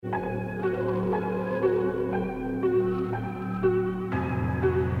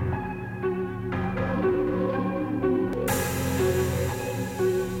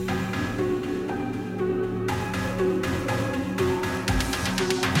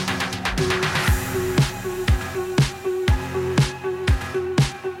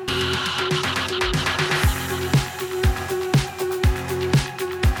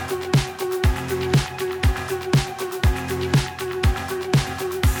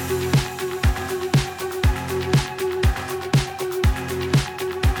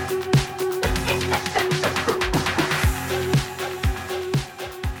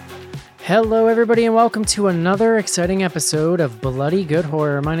Hello, everybody, and welcome to another exciting episode of Bloody Good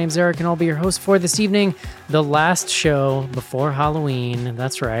Horror. My name's Eric, and I'll be your host for this evening, the last show before Halloween.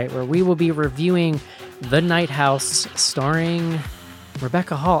 That's right, where we will be reviewing The Night House, starring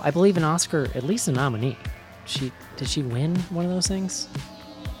Rebecca Hall. I believe an Oscar, at least a nominee. Did she win one of those things?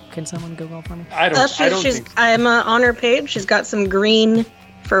 Can someone Google for me? I don't think so. I'm on her page. She's got some green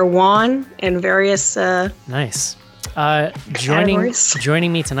for Juan and various nice. categories.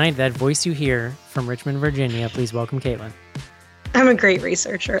 Joining me tonight, that voice you hear from Richmond, Virginia. Please welcome Caitlin. I'm a great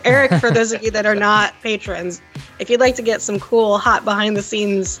researcher. Eric, for those of you that are not patrons, if you'd like to get some cool, hot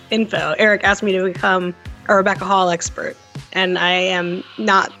behind-the-scenes info, Eric asked me to become a Rebecca Hall expert, and I am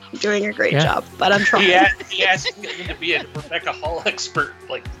not doing a great job, but I'm trying. He asked me to be a Rebecca Hall expert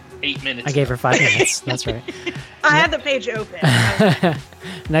like 8 minutes I gave her 5 minutes. That's right. I had the page open.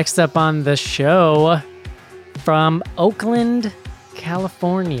 Next up on the show, from Oakland,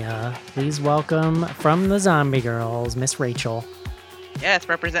 California, please welcome from the Zombie Girls, Miss Rachel. Yes,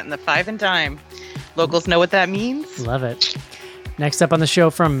 representing the 5 and dime. Locals know what that means. Love it. Next up on the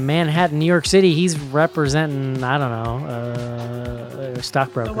show, from Manhattan, New York City, he's representing, I don't know,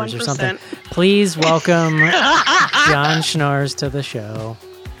 stockbrokers or something. Please welcome John Schnars to the show.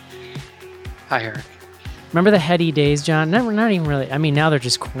 Hi, Eric. Remember the heady days, John? Not even really. I mean, now they're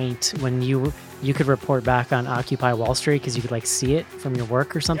just quaint when you could report back on Occupy Wall Street because you could like see it from your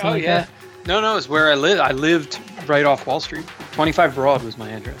work or something like that. No, it's where I live. I lived right off Wall Street. 25 Broad was my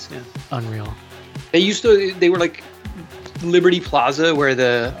address. Yeah. Unreal. They were like Liberty Plaza, where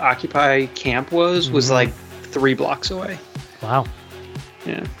the Occupy camp was like 3 blocks away. Wow.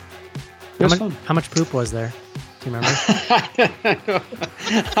 Yeah. How much poop was there? Do you remember?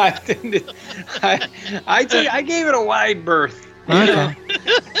 I gave it a wide berth. Okay.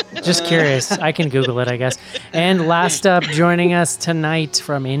 Just curious. I can Google it, I guess. And last up, joining us tonight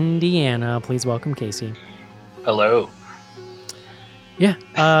from Indiana, please welcome Casey. Hello. Yeah.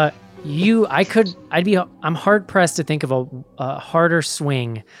 I'm hard pressed to think of a harder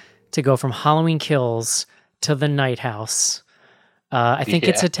swing to go from Halloween Kills to The Night House. I think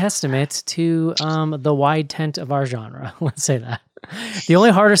it's a testament to the wide tent of our genre. Let's say that. The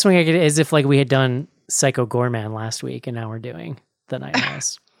only harder swing I could is if like we had done Psycho Goreman last week, and now we're doing The Night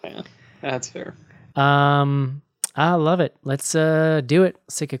House. Yeah, that's fair. I love it. Let's do it.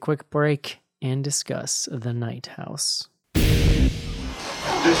 Let's take a quick break and discuss The Night House.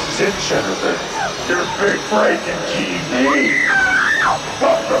 This is it, Jennifer. Your big break in TV.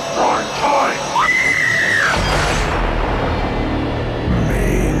 From the prime time.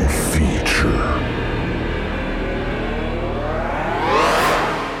 Main feature.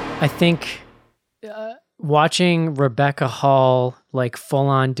 I think watching Rebecca Hall like full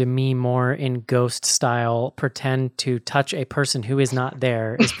on Demi Moore in Ghost style pretend to touch a person who is not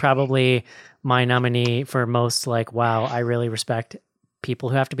there is probably my nominee for most like, wow, I really respect people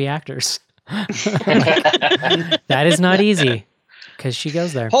who have to be actors. That is not easy because she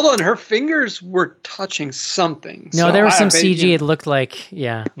goes there. Hold on, her fingers were touching something. No, so there was some CG. It looked like,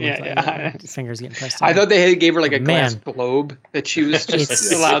 fingers getting pressed. I thought they gave her like a glass globe that she was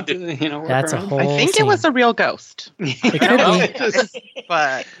just allowed to, work that's around. a whole I think scene. it was a real ghost. It could be.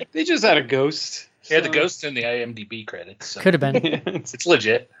 But They just had a ghost. Yeah, the ghost in the IMDb credits. So. Could have been. It's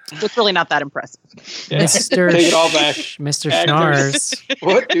legit. it's really not that impressive. Mr. Take it all back. Mr. Actors. Schnars.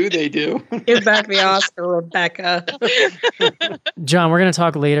 What do they do? Give back the Oscar, Rebecca. John, we're going to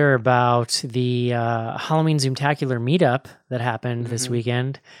talk later about the Halloween Zoomtacular meetup that happened this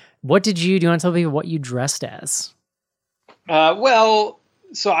weekend. What did you do? You want to tell people what you dressed as? So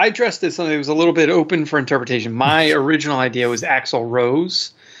I dressed as something that was a little bit open for interpretation. My original idea was Axl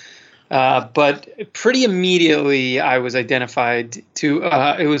Rose. But pretty immediately I was identified to,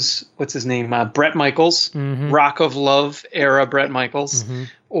 it was, what's his name? Bret Michaels, Rock of Love era Bret Michaels.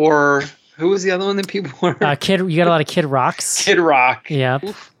 Or who was the other one that people were? You got a lot of Kid Rocks. Kid Rock. Yeah.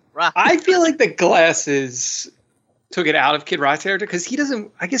 I feel like the glasses took it out of Kid Rock's character because he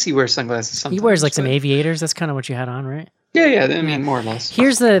doesn't, I guess he wears sunglasses sometimes. He wears like some aviators. That's kind of what you had on, right? Yeah, I mean, more or less.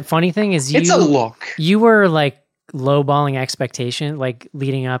 Here's the funny thing is it's a look. You were like, lowballing expectation, like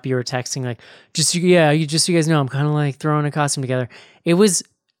leading up, you were texting like, just so you guys know, I'm kind of like throwing a costume together. It was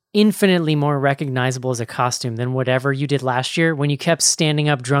infinitely more recognizable as a costume than whatever you did last year when you kept standing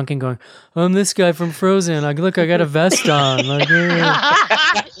up drunk and going, I'm this guy from Frozen. Like, look, I got a vest on. Like,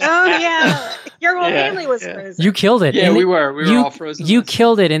 Oh yeah, your whole family was Frozen. you killed it. Yeah, And we were all Frozen. You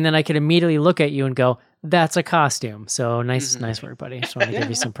killed it, and then I could immediately look at you and go, that's a costume. So nice work, buddy. Just want to give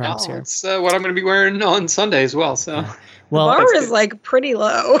you some props here. It's what I'm going to be wearing on Sunday as well. So, well, the bar is like pretty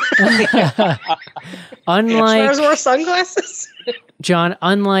low. Unlike Schnars wore sunglasses. John,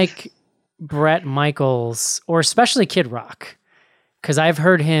 unlike Bret Michaels, or especially Kid Rock, because I've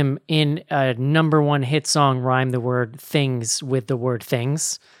heard him in a #1 hit song rhyme the word things with the word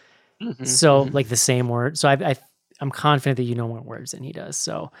things. So like the same word. So I'm confident that you know more words than he does.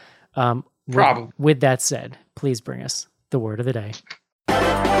 So Probably. with that said, please bring us the word of the day.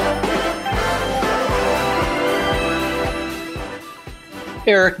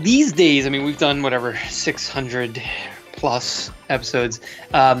 Eric, these days, I mean, we've done whatever 600 plus episodes.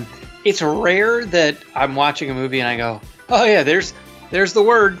 It's rare that I'm watching a movie and I go, "Oh yeah, there's the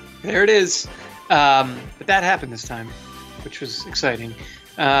word. There it is." But that happened this time, which was exciting.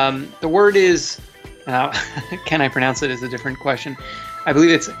 The word is, can I pronounce it? Is a different question. I believe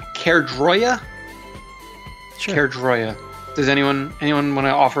it's Kerdroya. Sure. Kerdroya. Does anyone want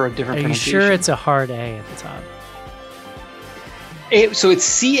to offer a different Are you pronunciation? sure it's a hard A at the top? So it's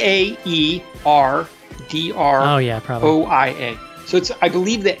CAERDROIA. Oh yeah, probably. So it's, I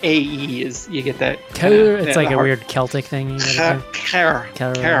believe the AE is, you get that. It's like a weird Celtic thing. You gotta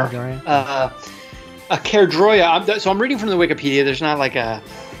A Kerdroya. So I'm reading from the Wikipedia. There's not like a,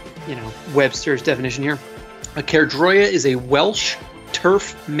 Webster's definition here. A Kerdroya is a Welsh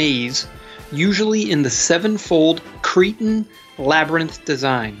turf maze, usually in the 7-fold Cretan labyrinth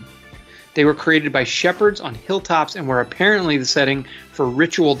design. They were created by shepherds on hilltops and were apparently the setting for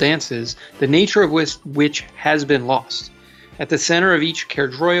ritual dances, the nature of which has been lost. At the center of each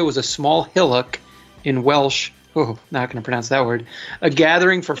Kerdroya was a small hillock, in Welsh, not going to pronounce that word, a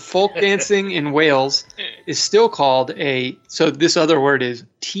gathering for folk dancing in Wales is still called so this other word is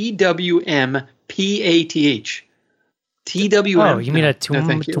TWMPATH. TWM. Oh, you mean a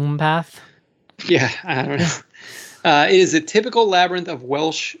tomb path? Yeah, I don't know. It is a typical labyrinth of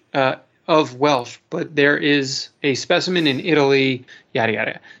Welsh, but there is a specimen in Italy, yada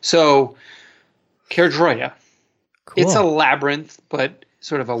yada. So, Kerdroya. Cool. It's a labyrinth, but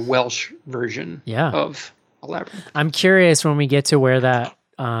sort of a Welsh version of a labyrinth. I'm curious when we get to where that.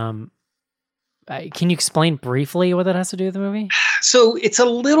 Can you explain briefly what that has to do with the movie? So it's a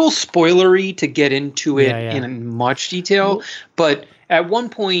little spoilery to get into it in much detail, but at one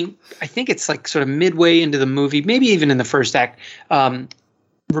point, I think it's like sort of midway into the movie, maybe even in the first act,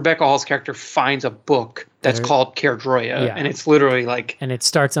 Rebecca Hall's character finds a book that's called Kerdroya, and it's literally like, and it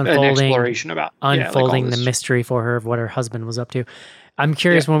starts an exploration about unfolding the mystery for her of what her husband was up to. I'm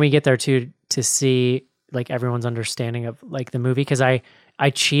curious when we get there to see like everyone's understanding of like the movie, because I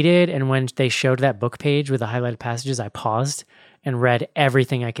cheated, and when they showed that book page with the highlighted passages, I paused and read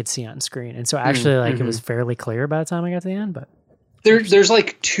everything I could see on screen, and so actually it was fairly clear by the time I got to the end, but. There's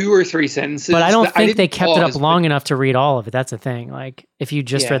like 2 or 3 sentences. But I don't think they kept it up long enough to read all of it. That's the thing. Like, if you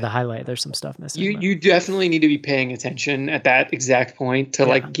just read the highlight, there's some stuff missing. You definitely need to be paying attention at that exact point to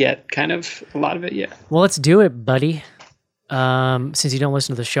like get kind of a lot of it. Yeah. Well, let's do it, buddy. Since you don't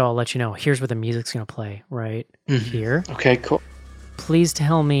listen to the show, I'll let you know. Here's where the music's going to play right here. Okay, cool. Please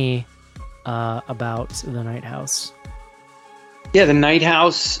tell me about The Night House. Yeah, The Night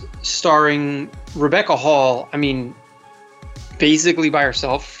House starring Rebecca Hall. I mean, basically by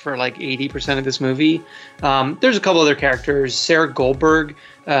herself for like 80% of this movie. There's a couple other characters. Sarah Goldberg,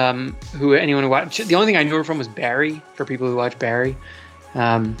 who anyone who watched, the only thing I knew her from was Barry, for people who watch Barry.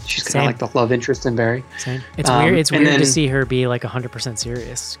 She's kind of like the love interest in Barry. Same. It's weird. It's weird to see her be like 100%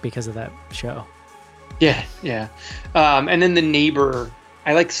 serious because of that show. Yeah. And then the neighbor,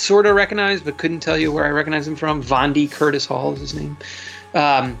 I like sort of recognized, but couldn't tell you where I recognize him from. Vondi Curtis Hall is his name.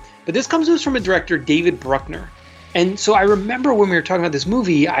 But this comes to us from a director, David Bruckner. And so I remember when we were talking about this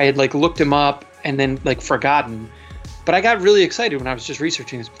movie, I had like looked him up and then like forgotten. But I got really excited when I was just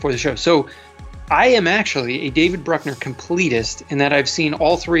researching this before the show. So I am actually a David Bruckner completist in that I've seen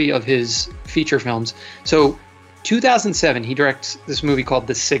all 3 of his feature films. So 2007, he directs this movie called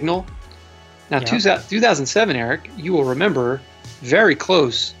The Signal. Now, 2007, Eric, you will remember, very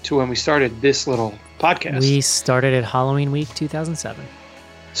close to when we started this little podcast. We started at Halloween week 2007.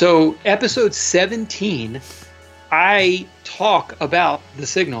 So episode 17... I talk about The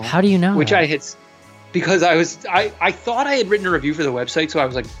Signal. How do you know? Which that? Because I thought I had written a review for the website, so I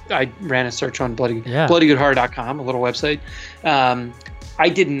was like, I ran a search on bloodygoodhorror.com, a little website. I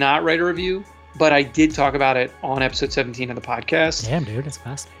did not write a review, but I did talk about it on episode 17 of the podcast. Damn, dude, that's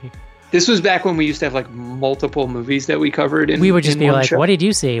fascinating. This was back when we used to have like multiple movies that we covered. We would just be like, show. What did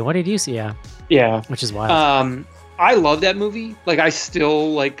you see? What did you see? Yeah. Yeah. Which is wild. I love that movie. Like, I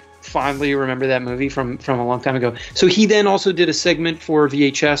still like fondly remember that movie from a long time ago. So he then also did a segment for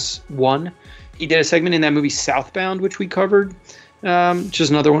VHS 1. He did a segment in that movie Southbound, which we covered.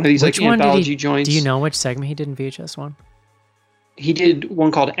 Just another one of these anthology joints. Do you know which segment he did in VHS 1? He did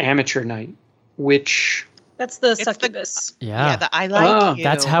one called Amateur Night, which That's the It's the- succubus. Yeah, Yeah. the I like Oh. you.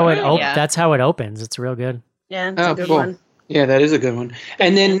 That's how it Yeah. that's how it opens. It's real good. Yeah, it's Oh, a good cool. one. Yeah, that is a good one.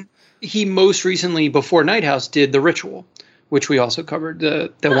 And then he most recently, before Night House, did The Ritual, which we also covered.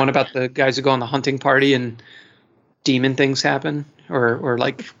 The one about the guys who go on the hunting party and demon things happen, or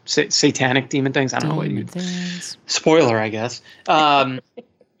like satanic demon things. I don't know what you. Things. Spoiler, I guess.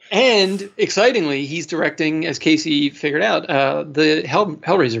 And excitingly, he's directing, as Casey figured out, the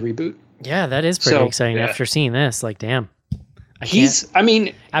Hellraiser reboot. Yeah, that is pretty So, exciting. yeah. After seeing this, like, damn. After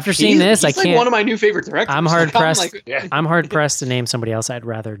Seeing this, I he's like can't. one of my new favorite directors. I'm hard pressed. like, Yeah. I'm hard pressed to name somebody else I'd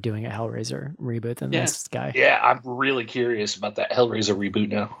rather doing a Hellraiser reboot than Yeah. this guy. Yeah, I'm really curious about that Hellraiser reboot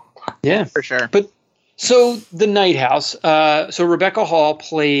now. yeah. For sure. So the Night House. So Rebecca Hall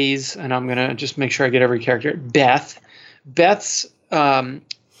plays, and I'm gonna just make sure I get every character. Beth. Beth's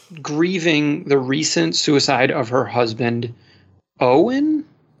grieving the recent suicide of her husband, Owen.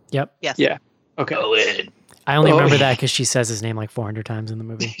 Yep. Yes. Yeah. Okay. Owen. I only Oh, remember yeah. that because she says his name like 400 times in the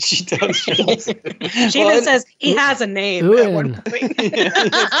movie. She does. She does. She even says he has a name at one point.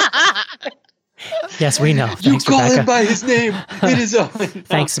 Yes, we know. You Thanks, call Rebecca. him by his name. It is Owen.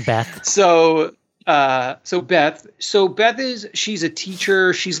 Thanks, Beth. So Beth she's a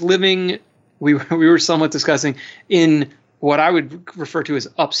teacher. She's living. We were somewhat discussing in what I would refer to as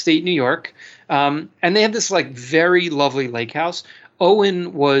upstate New York, and they have this like very lovely lake house.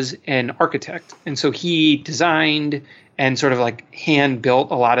 Owen was an architect, and so he designed and sort of like hand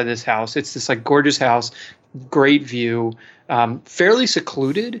built a lot of this house. It's this like gorgeous house, great view, fairly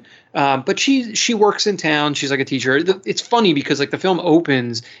secluded. But she works in town. She's like a teacher. It's funny because like the film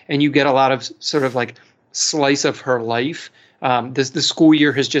opens and you get a lot of sort of like slice of her life. The school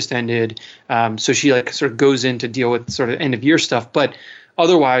year has just ended. So she like sort of goes in to deal with sort of end of year stuff. But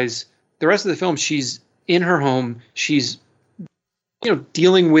otherwise, the rest of the film, she's in her home. She's,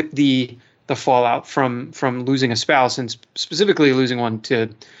 dealing with the fallout from losing a spouse and specifically losing one to,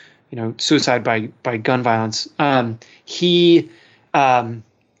 suicide by gun violence. She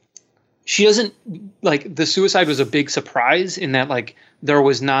doesn't like the suicide was a big surprise in that like there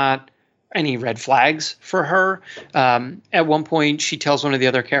was not any red flags for her. At one point, she tells one of the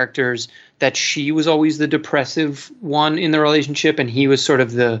other characters that she was always the depressive one in the relationship, and he was sort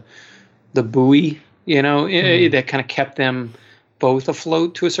of the buoy, that kind of kept them both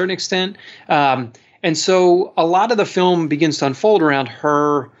afloat to a certain extent. And so a lot of the film begins to unfold around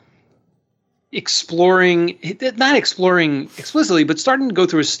her not exploring explicitly, but starting to go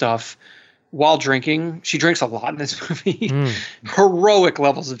through his stuff while drinking. She drinks a lot in this movie. Heroic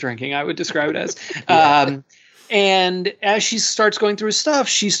levels of drinking, I would describe it as. And as she starts going through his stuff,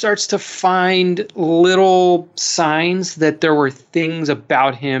 she starts to find little signs that there were things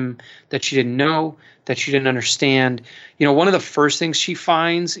about him that she didn't know, that she didn't understand. One of the first things she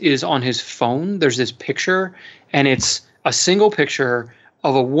finds is on his phone. There's this picture, and it's a single picture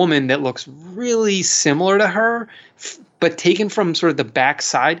of a woman that looks really similar to her, but taken from sort of the back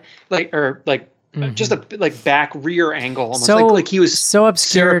side, just a back rear angle, almost like he was so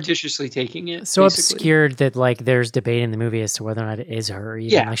obscured, surreptitiously taking it. So basically. obscured that like there's debate in the movie as to whether or not it is her.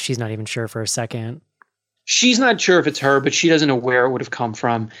 Even. Yeah. Like she's not even sure for a second. She's not sure if it's her, but she doesn't know where it would have come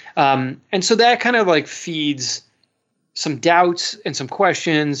from. And so that kind of like feeds some doubts and some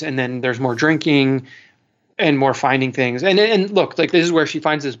questions, and then there's more drinking and more finding things. And look, like this is where she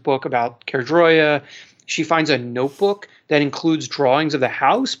finds this book about Kerdroya. She finds a notebook that includes drawings of the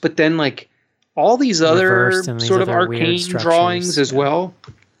house, but then like all these other and these sort of other weird arcane structures. drawings as well.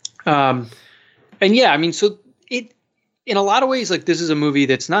 And yeah, I mean, so it, in a lot of ways, like this is a movie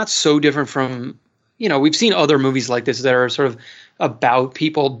that's not so different from, we've seen other movies like this that are sort of about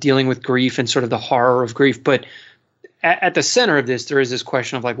people dealing with grief and sort of the horror of grief. But at the center of this, there is this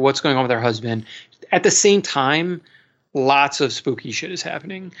question of like, what's going on with her husband? At the same time, lots of spooky shit is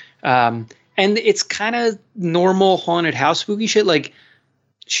happening. And it's kind of normal haunted house spooky shit. Like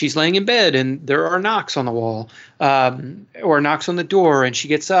she's laying in bed and there are knocks on the wall, or knocks on the door, and she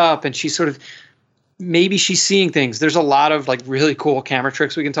gets up and she's sort of, maybe she's seeing things. There's a lot of like really cool camera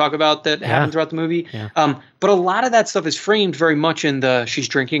tricks we can talk about that happen throughout the movie. Yeah. But a lot of that stuff is framed very much in she's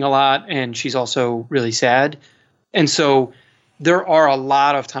drinking a lot and she's also really sad. And so there are a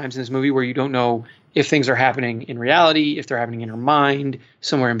lot of times in this movie where you don't know if things are happening in reality, if they're happening in her mind,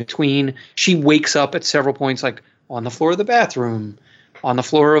 somewhere in between. She wakes up at several points, like on the floor of the bathroom, on the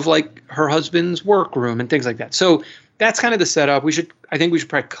floor of like her husband's workroom and things like that. So that's kind of the setup. I think we should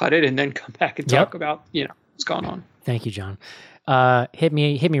probably cut it and then come back and talk about, what's going on. Thank you, John. Hit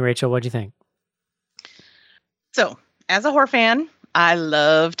me, Rachel. What'd you think? So, as a horror fan, I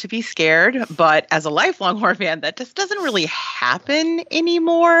love to be scared, but as a lifelong horror fan, that just doesn't really happen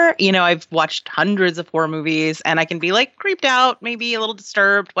anymore. You know, I've watched hundreds of horror movies and I can be like creeped out, maybe a little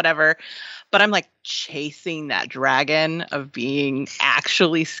disturbed, whatever. But I'm like chasing that dragon of being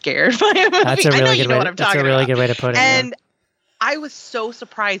actually scared by a movie. That's a really good way. That's a really good way to put it. And I was so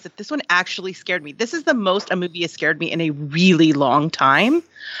surprised that this one actually scared me. This is the most a movie has scared me in a really long time.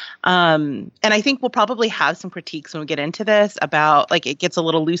 And I think we'll probably have some critiques when we get into this about like it gets a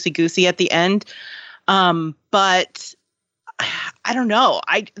little loosey-goosey at the end. But I don't know.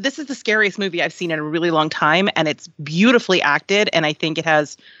 This is the scariest movie I've seen in a really long time, and it's beautifully acted. And I think it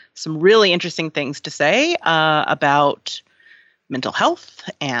has some really interesting things to say about mental health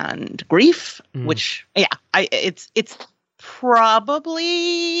and grief, which, it's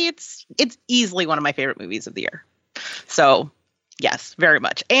probably it's easily one of my favorite movies of the year. So yes, very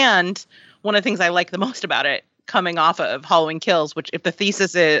much. And one of the things I like the most about it, coming off of Halloween Kills, which if the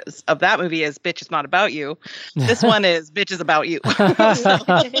thesis is of that movie is bitch, it's not about you, this one is bitch is about you.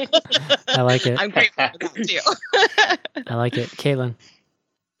 I like it. I'm grateful for that too. I like it. Caitlin.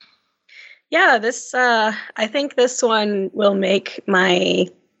 Yeah, this I think this one will make my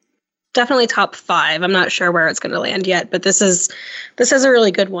definitely top 5. I'm not sure where it's going to land yet, but this is a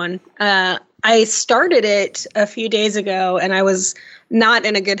really good one. I started it a few days ago and I was not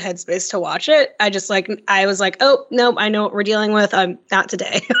in a good headspace to watch it. I was like, oh, no, I know what we're dealing with. Not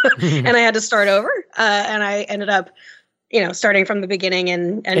today. And I had to start over. And I ended up, starting from the beginning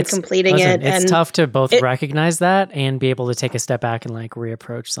and completing it. It's and tough to both recognize that and be able to take a step back and like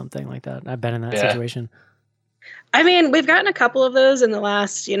reapproach something like that. I've been in that situation. I mean, we've gotten a couple of those in the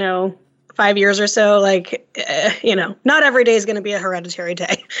last, 5 years or so. Like, not every day is going to be a Hereditary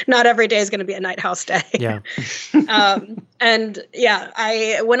day. Not every day is going to be a Night House day. Yeah. When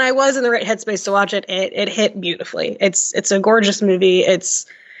I was in the right headspace to watch it, it hit beautifully. It's a gorgeous movie. It's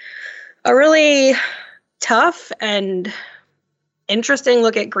a really tough and interesting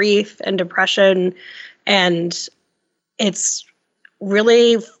look at grief and depression, and it's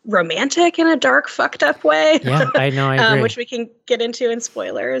really romantic in a dark, fucked up way. Yeah, I know. I agree. Which we can get into in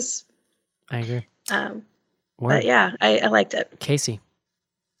spoilers. I agree. But yeah, I liked it. Casey.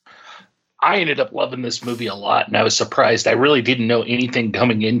 I ended up loving this movie a lot, and I was surprised. I really didn't know anything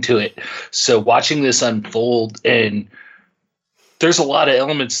coming into it. So watching this unfold, and there's a lot of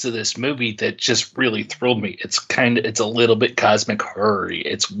elements to this movie that just really thrilled me. It's a little bit cosmic horror.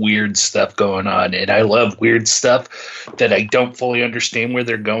 It's weird stuff going on, and I love weird stuff that I don't fully understand where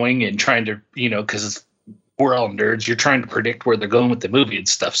they're going, and trying to, because we're all nerds, you're trying to predict where they're going with the movie and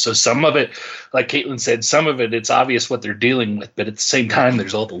stuff. So some of it, like Caitlin said, some of it, it's obvious what they're dealing with, but at the same time,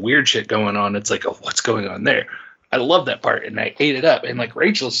 there's all the weird shit going on. It's like, oh, what's going on there? I love that part, and I ate it up. And like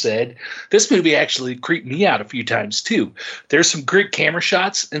Rachel said, this movie actually creeped me out a few times too. There's some great camera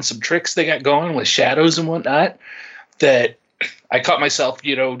shots and some tricks they got going with shadows and whatnot that I caught myself,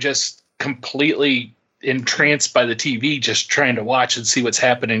 just completely entranced by the TV, just trying to watch and see what's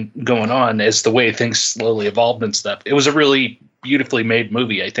happening going on as the way things slowly evolved and stuff. It was a really beautifully made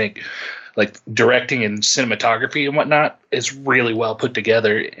movie, I think. Like directing and cinematography and whatnot is really well put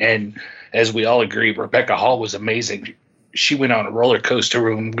together. And as we all agree, Rebecca Hall was amazing. She went on a roller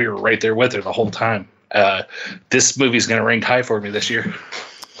coaster and we were right there with her the whole time. This movie's going to rank high for me this year.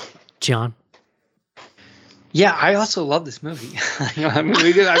 John. Yeah, I also love this movie. I feel like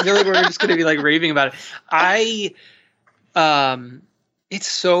we're just going to be like raving about it. It's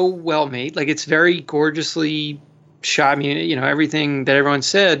so well made. Like, it's very gorgeously shot. I mean, everything that everyone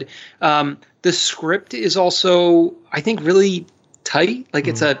said. The script is also, I think, really tight. Like,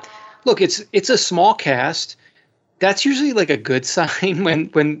 it's a small cast. That's usually like a good sign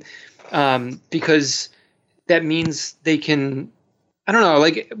when because that means they can. I don't know,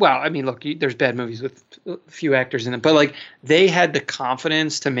 look, there's bad movies with a few actors in it, but like they had the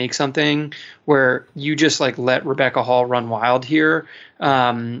confidence to make something where you just like let Rebecca Hall run wild here.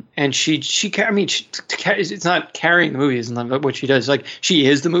 And it's not carrying the movie, isn't what she does. Like, she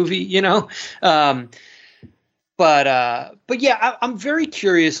is the movie, But yeah, I'm very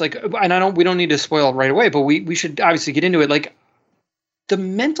curious, like, and we don't need to spoil right away, but we should obviously get into it. Like, the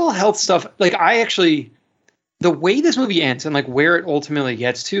mental health stuff, like, the way this movie ends and like where it ultimately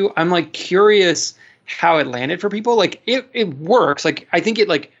gets to, I'm like curious how it landed for people. Like, it works. Like, I think it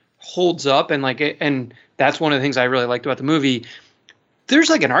like holds up, and and that's one of the things I really liked about the movie.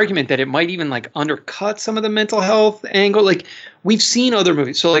 There's like an argument that it might even like undercut some of the mental health angle. Like, we've seen other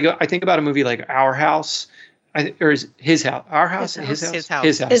movies. So like, I think about a movie like Our House, or is His House, Our House, His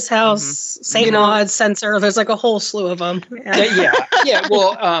House, St. Maud's, Censor. There's like a whole slew of them. Yeah.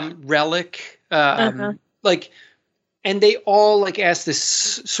 Well, Relic, like, and they all like ask this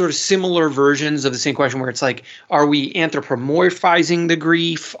sort of similar versions of the same question where it's like, are we anthropomorphizing the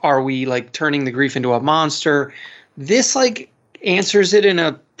grief? Are we like turning the grief into a monster? This like answers it in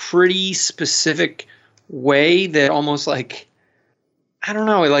a pretty specific way that almost like, I don't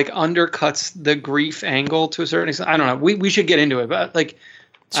know, it like undercuts the grief angle to a certain extent. I don't know. We should get into it, but like,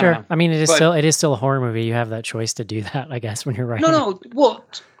 sure. I mean, it is still a horror movie. You have that choice to do that, I guess, when you're writing. No. Well,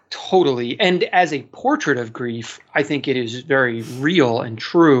 totally. And as a portrait of grief, I think it is very real and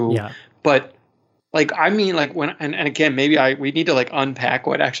true. Yeah. But like, I mean, like when, and again, maybe we need to like unpack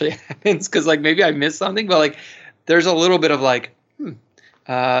what actually happens. Cause like, maybe I missed something, but like, there's a little bit of like,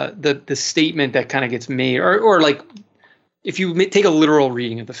 the statement that kind of gets made or like, if you take a literal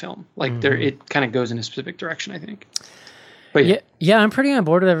reading of the film, like there, it kind of goes in a specific direction, I think. But yeah, I'm pretty on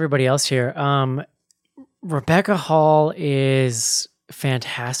board with everybody else here. Rebecca Hall is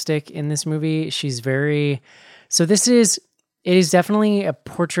fantastic in this movie. She's it is definitely a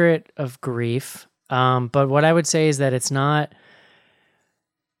portrait of grief. But what I would say is that it's not,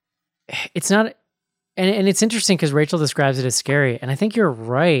 and it's interesting because Rachel describes it as scary, and I think you're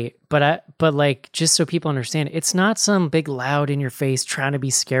right. But like, just so people understand, it's not some big loud in your face trying to be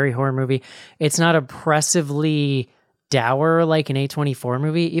scary horror movie. It's not oppressively dour like an A24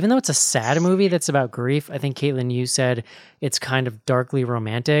 movie, even though it's a sad movie that's about grief. I think Caitlin, you said it's kind of darkly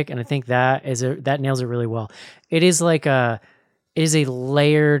romantic, and I think that nails it really well. It is a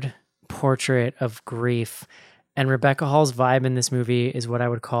layered portrait of grief, and Rebecca Hall's vibe in this movie is what I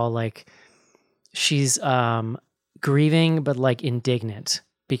would call like she's grieving but like indignant,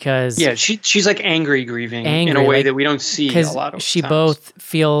 because she's like angry grieving in a way like, that we don't see a lot of she times. Both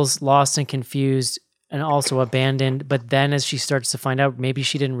feels lost and confused and also abandoned, but then as she starts to find out maybe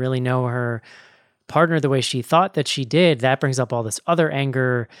she didn't really know her partner the way she thought that she did, that brings up all this other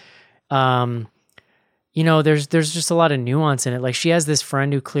anger. There's just a lot of nuance in it. Like, she has this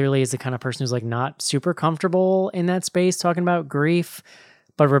friend who clearly is the kind of person who's like not super comfortable in that space talking about grief,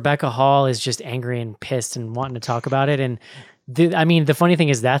 but Rebecca Hall is just angry and pissed and wanting to talk about it. And the funny thing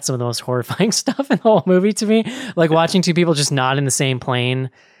is that's some of the most horrifying stuff in the whole movie to me. Like watching two people just not in the same plane,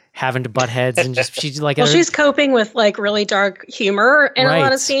 having to butt heads, and just she's like, she's coping with like really dark humor in a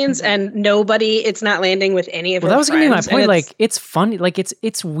lot of scenes, and it's not landing with any of her that was friends. Gonna be my point. Like, it's funny, like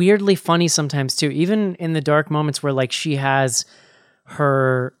it's weirdly funny sometimes too, even in the dark moments where like she has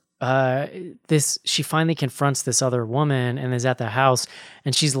her she finally confronts this other woman and is at the house,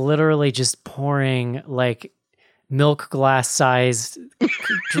 and she's literally just pouring like milk glass sized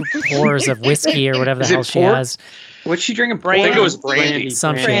pours of whiskey or whatever the hell she has. What's she drinking? I think it was brandy.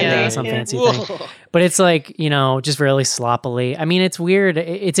 Some fancy thing. But it's like, just really sloppily. I mean, it's weird.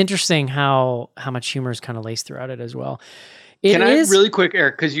 It's interesting how much humor is kind of laced throughout it as well. I really quick,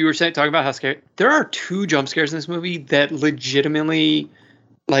 Eric, because you were talking about how scary. There are 2 jump scares in this movie that legitimately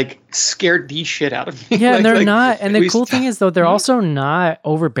like scared the shit out of me. Yeah, and they're not. And the cool thing is though, they're also not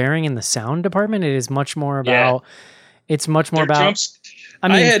overbearing in the sound department. It is much more about. It's much more about.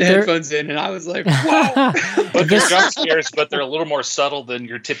 I had headphones in and I was like, wow. But they're jump scares, but they're a little more subtle than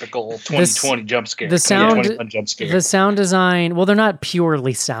your typical 2020 jump scare. The sound design, well, they're not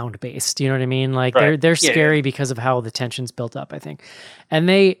purely sound based. You know what I mean? Like they're scary because of how the tension's built up, I think. And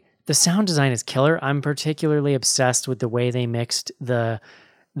the sound design is killer. I'm particularly obsessed with the way they mixed the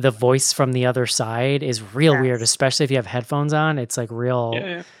voice from the other side is real weird, especially if you have headphones on. It's like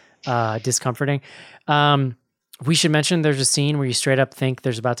real discomforting. We should mention there's a scene where you straight up think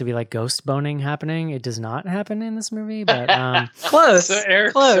there's about to be like ghost boning happening. It does not happen in this movie, but close. So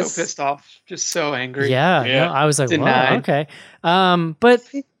Eric's so pissed off, just so angry. Yeah. No, I was like, whoa, okay. But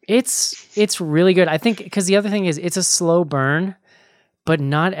it's really good. I think because the other thing is it's a slow burn, but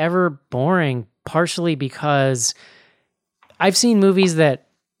not ever boring. Partially because I've seen movies that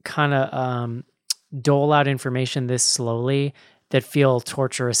kind of dole out information this slowly that feel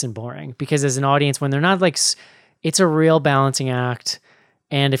torturous and boring. Because as an audience, when they're not like. It's a real balancing act.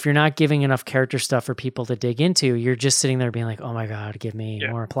 And if you're not giving enough character stuff for people to dig into, you're just sitting there being like, oh my God, give me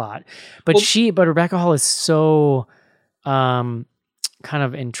more plot. But Rebecca Hall is so kind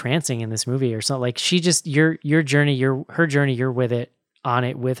of entrancing in this movie or something. Like she just, her journey, you're with it, on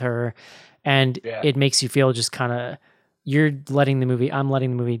it with her. And it makes you feel just kind of, I'm letting the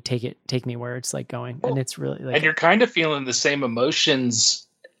movie take me where it's like going. And it's really like, and you're kind of feeling the same emotions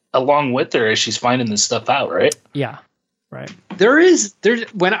along with her as she's finding this stuff out, right? Yeah. Right. There's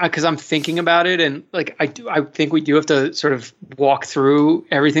because I'm thinking about it, and like I think we do have to sort of walk through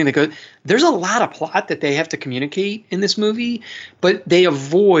everything that goes. There's a lot of plot that they have to communicate in this movie, but they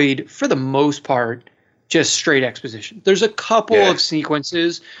avoid, for the most part, just straight exposition. There's a couple of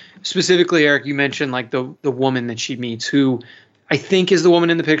sequences, specifically, Eric, you mentioned like the woman that she meets, who I think is the woman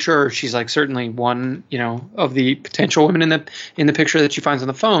in the picture, or she's like certainly one, of the potential women in the picture that she finds on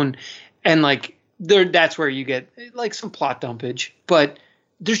the phone, and like that's where you get like some plot dumpage, but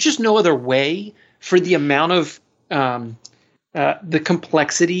there's just no other way for the amount of the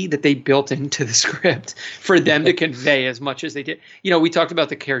complexity that they built into the script for them to convey as much as they did. We talked about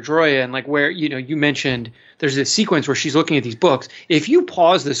the Caerdroea and like where, you mentioned there's this sequence where she's looking at these books. If you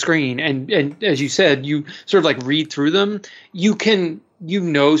pause the screen and as you said, you sort of like read through them, you can,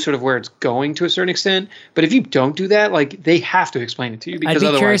 sort of where it's going to a certain extent. But if you don't do that, like they have to explain it to you, because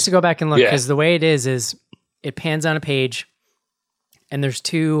I'd be curious to go back and look, because the way it is it pans on a page and there's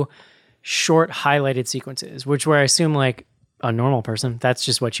two short highlighted sequences, which where I assume like a normal person, that's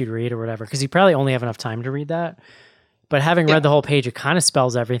just what you'd read or whatever, because you probably only have enough time to read that. But having read the whole page, it kind of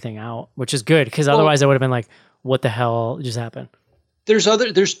spells everything out, which is good, because otherwise I would have been like, what the hell just happened? There's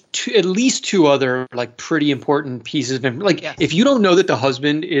at least two other like pretty important pieces of like if you don't know that the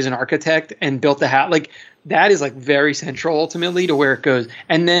husband is an architect and built the house, like that is like very central ultimately to where it goes.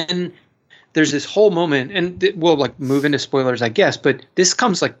 And then there's this whole moment, and we'll like move into spoilers, I guess, but this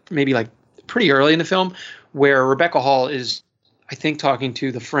comes like maybe like pretty early in the film, where Rebecca Hall is, I think, talking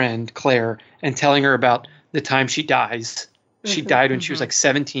to the friend Claire and telling her about the time she dies. She died when she was like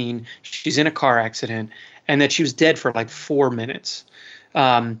 17. She's in a car accident, and that she was dead for like 4 minutes.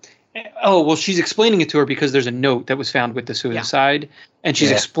 She's explaining it to her because there's a note that was found with the suicide, and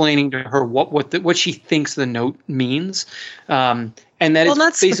she's explaining to her what she thinks the note means, and that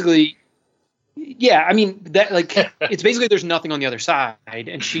it's basically. Yeah, I mean that like it's basically there's nothing on the other side,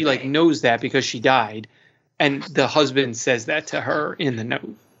 and she like knows that because she died, and the husband says that to her in the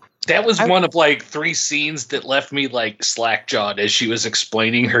note. That was one of like 3 scenes that left me like slack-jawed as she was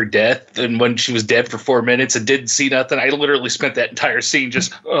explaining her death, and when she was dead for 4 minutes and didn't see nothing. I literally spent that entire scene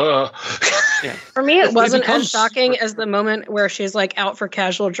just. For me, it wasn't as shocking as the moment where she's like out for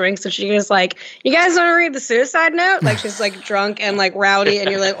casual drinks and she goes like, "You guys want to read the suicide note?" Like she's like drunk and like rowdy,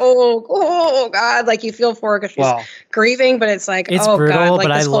 and you're like, "Oh God!" Like you feel for her because she's grieving, but it's like, it's "Oh brutal, God!" Like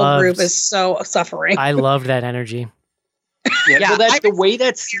but this whole group is so suffering. I loved that energy. Well, that's the way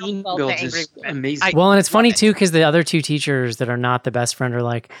that scene builds is amazing. Well, and it's funny too, because the other two teachers that are not the best friend are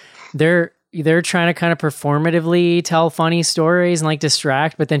like, they're trying to kind of performatively tell funny stories and like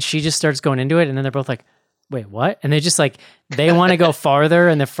distract, but then she just starts going into it, and then they're both like, wait, what? And they just like, they want to go farther,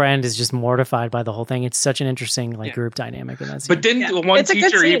 and the friend is just mortified by the whole thing. It's such an interesting like group dynamic in that scene. But didn't the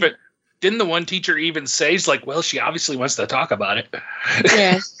one teacher even say, he's like, well, she obviously wants to talk about it.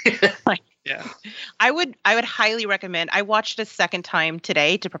 Yeah. Yeah, I would highly recommend. I watched a second time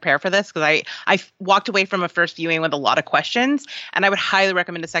today to prepare for this because I walked away from a first viewing with a lot of questions, and I would highly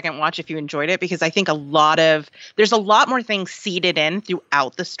recommend a second watch if you enjoyed it, because I think there's a lot more things seeded in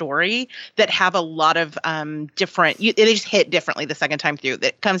throughout the story that have a lot of different. They just hit differently the second time through.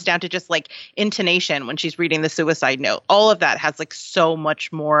 That comes down to just like intonation when she's reading the suicide note. All of that has like so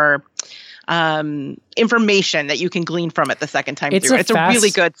much more information that you can glean from it the second time through. It's a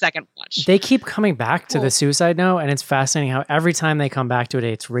really good second watch. They keep coming back to the suicide note, and it's fascinating how every time they come back to it,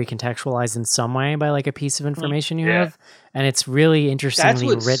 it's recontextualized in some way by like a piece of information you have, and it's really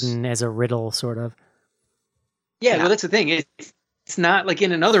interestingly written as a riddle, sort of. Yeah, well, that's the thing. It's not like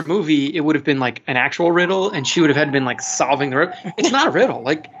in another movie, it would have been like an actual riddle, and she would have had been like solving the riddle. It's not a riddle.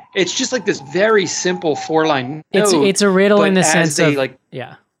 Like it's just like this very simple 4-line note. It's a riddle in the sense of like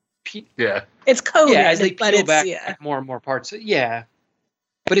it's coded. Yeah, as they peel back more and more parts.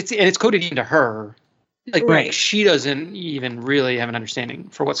 But it's coded into her. Like she doesn't even really have an understanding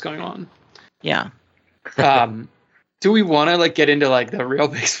for what's going on. Yeah. Do we want to like get into like the real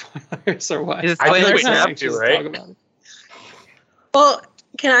big spoilers or what? I think we have to, right? Well,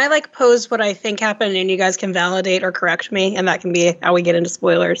 can I like pose what I think happened, and you guys can validate or correct me, and that can be how we get into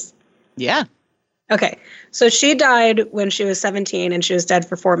spoilers? Yeah. Okay, so she died when she was 17, and she was dead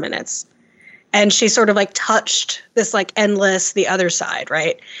for 4 minutes. And she sort of like touched this like endless, the other side,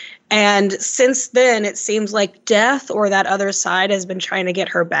 right? And since then, it seems like death or that other side has been trying to get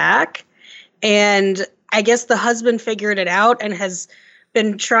her back. And I guess the husband figured it out and has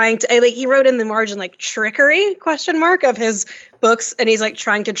been trying to, like, he wrote in the margin, like, trickery, ? Of his books. And he's like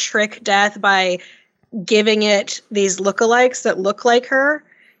trying to trick death by giving it these lookalikes that look like her.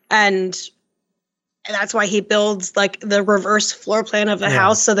 And that's why he builds like the reverse floor plan of the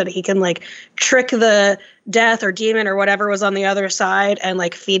house so that he can like trick the death or demon or whatever was on the other side and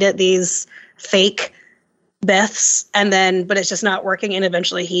like feed it these fake Beths. And then, but it's just not working. And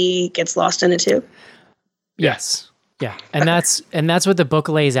eventually he gets lost in it too. Yes. Yeah, and that's what the book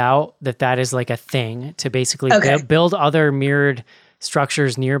lays out, that is like a thing to basically Okay. build other mirrored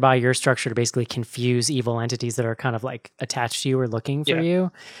structures nearby your structure to basically confuse evil entities that are kind of like attached to you or looking for Yeah.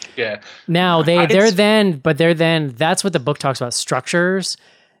 you. Yeah. Now they're then that's what the book talks about, structures.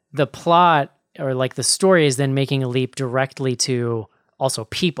 The plot or like the story is then making a leap directly to also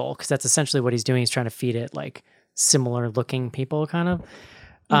people, because that's essentially what he's doing. He's trying to feed it like similar looking people kind of.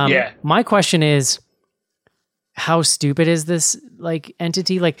 Yeah. My question is, how stupid is this like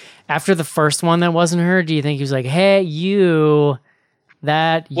entity? Like after the first one that wasn't her, do you think he was like, hey,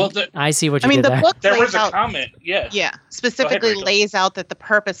 I see what you I mean, did the there. book There lays was a out. comment. Yeah. Yeah, specifically Rachel. lays out that the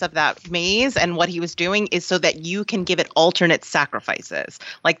purpose of that maze and what he was doing is so that you can give it alternate sacrifices.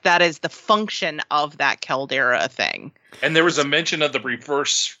 Like that is the function of that Caldera thing. And there was a mention of the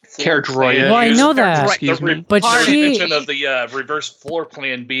reverse Care floor droid. plan. Well, I know that. Excuse me. But Part she- mention of the reverse floor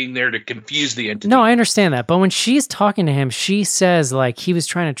plan being there to confuse the entity. No, I understand that. But when she's talking to him, she says like he was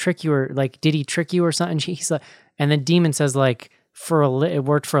trying to trick you, or like, did he trick you or something? He's like, and then Demon says like, it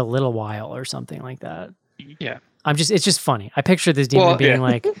worked for a little while or something like that. Yeah. It's just funny. I picture this demon Well, being yeah.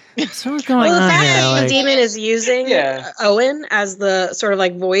 like, what's going Well, the on fact here? that the Like, demon is using Yeah. Owen as the sort of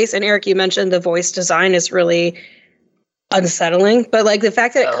like voice, and Eric, you mentioned the voice design is really unsettling, but like the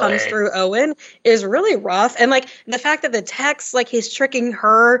fact that it comes Right. through Owen is really rough. And like the fact that the text, like he's tricking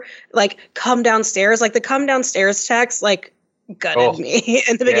her, like come downstairs, like the come downstairs text, like gutted me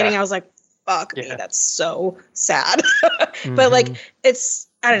in the beginning. Yeah. I was like, fuck me, Yeah. that's so sad. But like it's,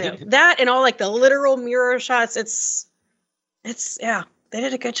 I don't know, that and all like the literal mirror shots, it's yeah, they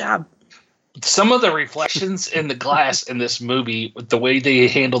did a good job. Some of the reflections in the glass in this movie, the way they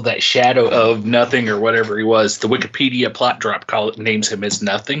handled that shadow of Nothing or whatever he was, the Wikipedia plot drop names him as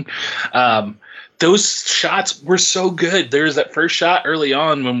Nothing. Those shots were so good. There's that first shot early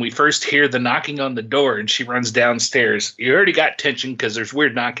on when we first hear the knocking on the door and she runs downstairs. You already got tension because there's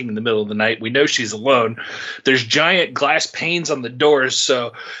weird knocking in the middle of the night. We know she's alone. There's giant glass panes on the doors,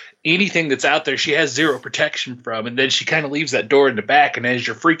 so anything that's out there, she has zero protection from. And then she kind of leaves that door in the back. And as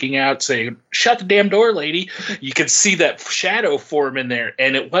you're freaking out saying, shut the damn door, lady, you can see that shadow form in there.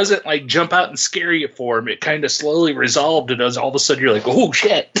 And it wasn't like jump out and scare you form. It kind of slowly resolved. And all of a sudden you're like, oh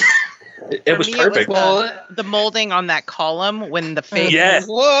shit. It For was me, perfect. The molding on that column when the face. Yeah.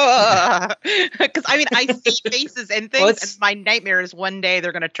 Whoa. Because I mean, I see faces and things, Well, and my nightmare is one day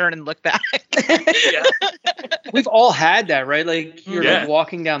they're going to turn and look back. Yeah. We've all had that, right? Like you're Yeah. like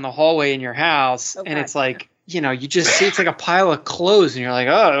walking down the hallway in your house, and Okay. it's like, you know, you just see it's like a pile of clothes, and you're like,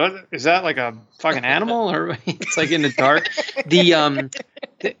 oh, what, is that like a fucking animal? Or it's like in the dark.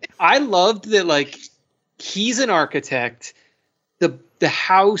 I loved that, like, he's an architect. The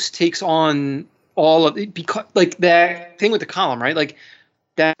house takes on all of it, because like that thing with the column, right? Like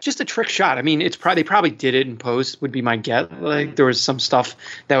that's just a trick shot. I mean, they probably did it in post, would be my guess. Like there was some stuff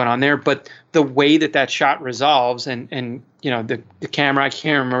that went on there, but the way that shot resolves and you know, the camera, I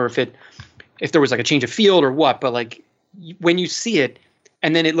can't remember if there was like a change of field or what, but like when you see it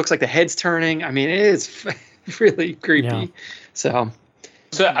and then it looks like the head's turning, I mean, it is really creepy. Yeah.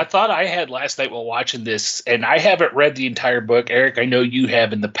 So I thought I had last night while watching this, and I haven't read the entire book. Eric, I know you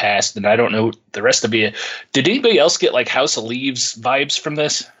have in the past, and I don't know the rest of you. Did anybody else get like House of Leaves vibes from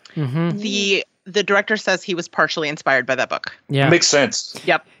this? Mhm. The director says he was partially inspired by that book. Yeah. Makes sense.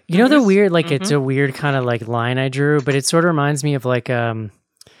 Yep. You know the weird, like it's a weird kind of like line I drew, but it sort of reminds me of like a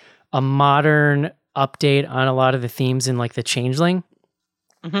modern update on a lot of the themes in like The Changeling.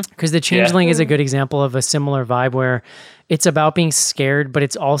 Because The Changeling is a good example of a similar vibe where it's about being scared, but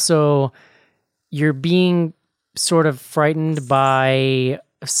it's also you're being sort of frightened by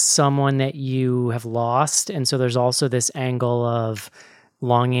someone that you have lost. And so there's also this angle of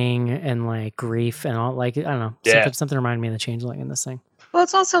longing and like grief and all, like, I don't know, Yeah. something reminded me of The Changeling in this thing. Well,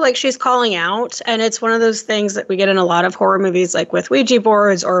 it's also like she's calling out, and it's one of those things that we get in a lot of horror movies, like with Ouija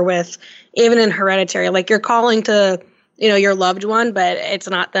boards or with even in Hereditary. Like you're calling to, you know, your loved one, but it's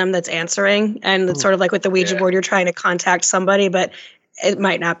not them that's answering. And it's sort of like with the Ouija board, you're trying to contact somebody, but it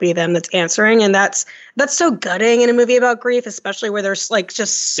might not be them that's answering. And that's so gutting in a movie about grief, especially where there's like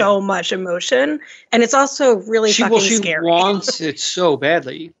just so much emotion. And it's also really fucking She scary. wants it so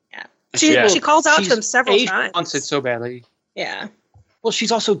badly. She calls out to She's- him several she times. wants it so badly. Yeah. Well,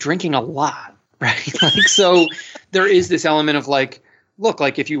 she's also drinking a lot, right? Like, so there is this element of like, look,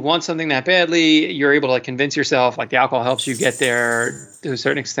 like if you want something that badly, you're able to like convince yourself, like the alcohol helps you get there to a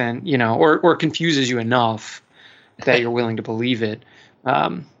certain extent, you know, or confuses you enough that you're willing to believe it.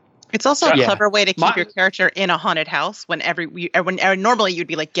 It's also a Yeah. clever way to keep My- your character in a haunted house when normally you'd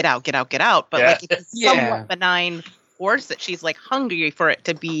be like, get out, get out, get out. But Yeah. like it's a Yeah. somewhat benign course that she's like hungry for it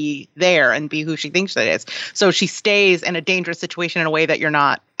to be there and be who she thinks it is. So she stays in a dangerous situation in a way that you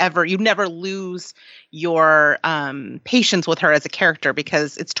never lose your patience with her as a character,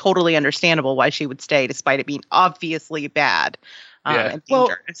 because it's totally understandable why she would stay despite it being obviously bad and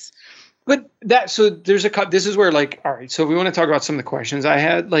dangerous. But there's this is where, like, all right, so we want to talk about some of the questions I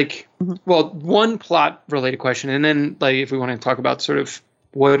had, like, well, one plot related question, and then, like, if we want to talk about sort of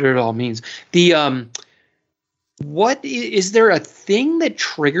what it all means. What is there a thing that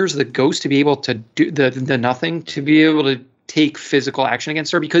triggers the ghost to be able to do the nothing, to be able to take physical action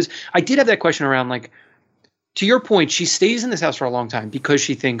against her? Because I did have that question around, like, to your point, she stays in this house for a long time because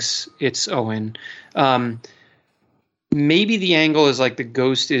she thinks it's Owen. Maybe the angle is like the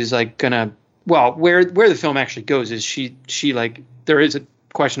ghost is like gonna, well, where the film actually goes is she like, there is a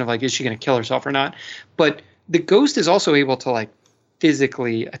question of like, is she gonna kill herself or not? But the ghost is also able to like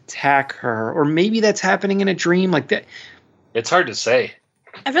physically attack her, or maybe that's happening in a dream like that. It's hard to say.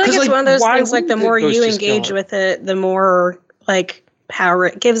 I feel like it's one of those things, like, the more you engage with it, the more like power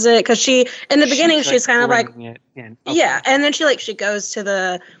it gives it. Because in the beginning, she's kind of like, yeah, and then she goes to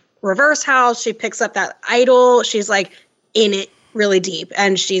the reverse house, she picks up that idol, she's like in it really deep,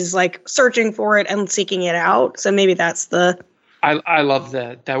 and she's like searching for it and seeking it out. So maybe that's I love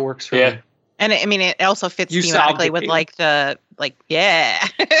that works for me. And I mean, it also fits thematically with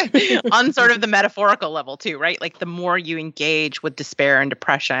on sort of the metaphorical level too, right? Like the more you engage with despair and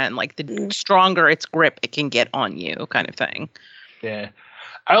depression, like the stronger its grip it can get on you, kind of thing. Yeah.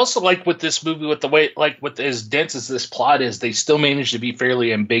 I also like with this movie, with the way, like, with as dense as this plot is, they still managed to be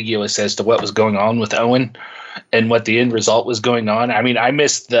fairly ambiguous as to what was going on with Owen and what the end result was going on. I mean, I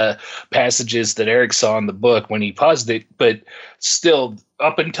missed the passages that Eric saw in the book when he paused it, but still,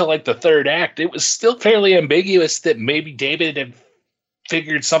 up until like the third act, it was still fairly ambiguous that maybe David had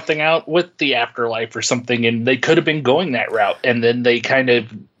figured something out with the afterlife or something, and they could have been going that route, and then they kind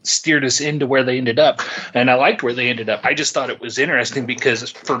of steered us into where they ended up. And I liked where they ended up. I just thought it was interesting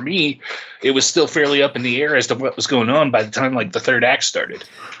because for me, it was still fairly up in the air as to what was going on by the time like the third act started.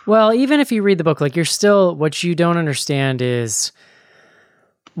 Well, even if you read the book, like, you're still, what you don't understand is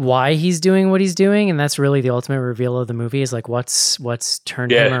why he's doing what he's doing, and that's really the ultimate reveal of the movie, is like what's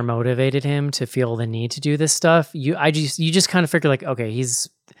turned him or motivated him to feel the need to do this stuff. You just kind of figure like, okay,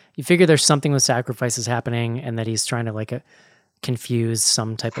 you figure there's something with sacrifices happening, and that he's trying to like confuse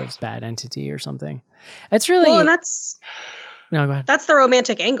some type of bad entity or something. It's really and that's no, go ahead. That's the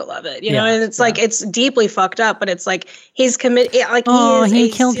romantic angle of it, you know. And it's like, it's deeply fucked up, but it's like he's committed. Like, he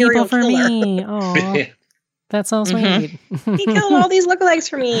killed people for me. Oh, that's so sweet. He killed all these lookalikes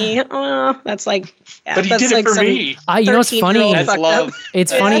for me. Oh, that's like, but he did it for me. You know what's funny? That's love.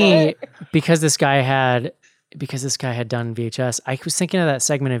 It's funny because this guy had done VHS. I was thinking of that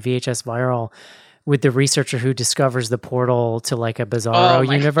segment of VHS Viral with the researcher who discovers the portal to like a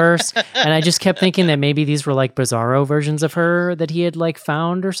Bizarro universe. And I just kept thinking that maybe these were like Bizarro versions of her that he had like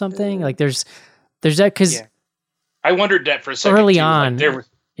found or something. Like there's that, because I wondered that for a second. Early too. on. Like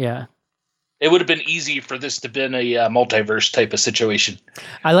it would have been easy for this to have been a multiverse type of situation.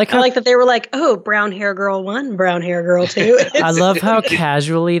 I like that they were like, oh, brown hair girl 1, brown hair girl 2. I love how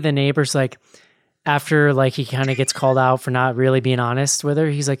casually the neighbor's like, after like he kind of gets called out for not really being honest with her,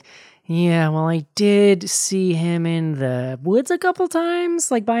 he's like, yeah, well, I did see him in the woods a couple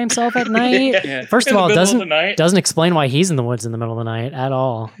times, like by himself at night. First of all, it doesn't explain why he's in the woods in the middle of the night at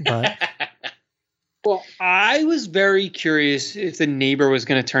all. But well, I was very curious if the neighbor was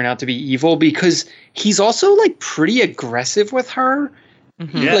going to turn out to be evil, because he's also like pretty aggressive with her,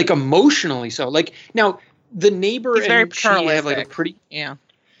 like emotionally. So, like, now the neighbor and she have like a pretty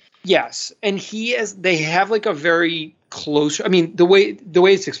yes, and they have like a very close. I mean, the way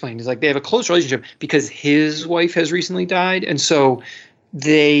it's explained is like they have a close relationship because his wife has recently died, and so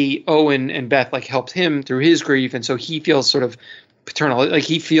Owen and Beth like helped him through his grief, and so he feels sort of paternal, like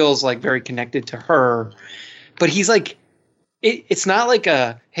he feels like very connected to her. But he's like, it's not like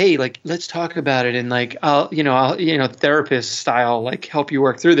a, hey, like let's talk about it and like I'll therapist style, like help you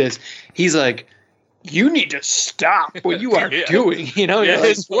work through this. He's like, you need to stop what you are doing. You know, you're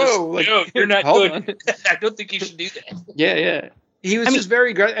like, whoa, like, you're not good. I don't think you should do that. Yeah. He was just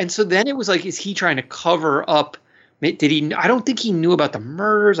very aggressive. And so then it was like, is he trying to cover up? Did he? I don't think he knew about the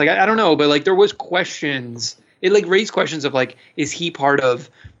murders. Like, I don't know, but like there was questions. It like raised questions of like, is he part of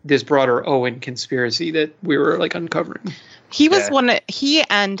this broader Owen conspiracy that we were like uncovering? He was he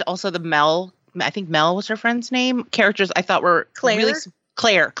and also the Mel, I think Mel was her friend's name, characters I thought were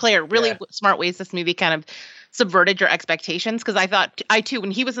Claire. Really smart ways this movie kind of subverted your expectations. Because I too,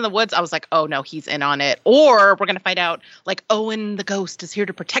 when he was in the woods, I was like, oh no, he's in on it. Or we're going to find out like Owen the ghost is here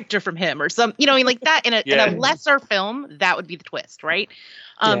to protect her from him or some, like that in a lesser film, that would be the twist, right?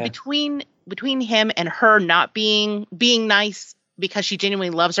 Between him and her not being nice because she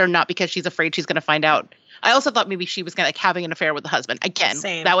genuinely loves her, not because she's afraid she's going to find out. I also thought maybe she was like having an affair with the husband. Again,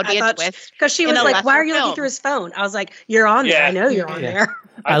 Same. That would be a twist. Because she was like, why are you looking through his phone? I was like, you're on there. I know you're on there.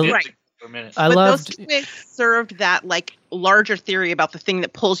 Right. For a minute. But those twists served that like larger theory about the thing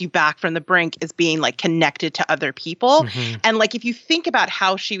that pulls you back from the brink is being like connected to other people. Mm-hmm. And like, if you think about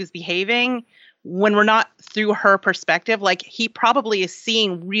how she was behaving when we're not through her perspective, like he probably is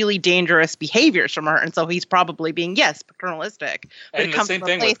seeing really dangerous behaviors from her. And so he's probably being, paternalistic. But it comes from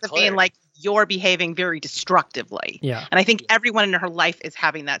a place of being like, you're behaving very destructively. Yeah. And I think everyone in her life is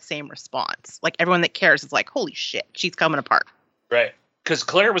having that same response. Like everyone that cares is like, holy shit, she's coming apart. Right. Because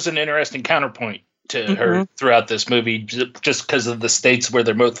Claire was an interesting counterpoint to her throughout this movie, just because of the states where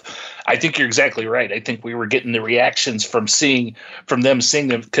they're both. I think you're exactly right. I think we were getting the reactions from them seeing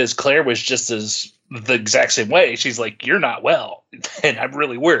them, because Claire was just the exact same way. She's like, you're not well, and I'm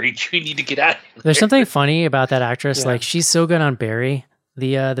really worried. You need to get out of here. There's something funny about that actress. Like, she's so good on Barry,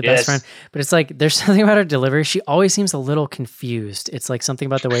 the best friend, but it's like there's something about her delivery. She always seems a little confused. It's like something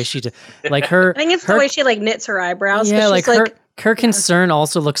about the way she like her. I think it's the way she like knits her eyebrows. Yeah, like her concern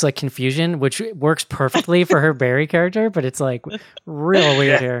also looks like confusion, which works perfectly for her Barry character, but it's like real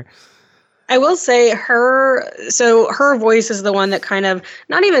weird here. I will say her voice is the one that kind of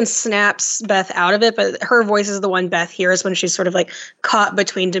not even snaps Beth out of it, but her voice is the one Beth hears when she's sort of like caught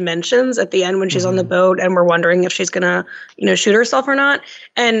between dimensions at the end when she's on the boat and we're wondering if she's gonna, shoot herself or not.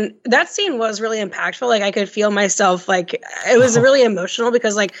 And that scene was really impactful. Like I could feel myself, like it was really emotional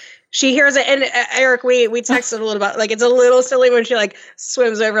because like she hears it, and Eric, we texted a little about like it's a little silly when she like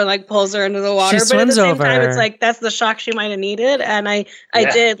swims over and like pulls her into the water, but at the same time, it's like that's the shock she might have needed, and I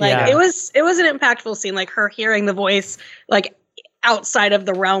did like it was an impactful scene, like her hearing the voice like outside of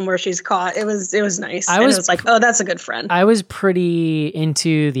the realm where she's caught. It was nice. It was like, oh, that's a good friend. I was pretty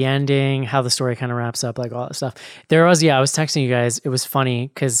into the ending, how the story kind of wraps up, like all that stuff. I was texting you guys. It was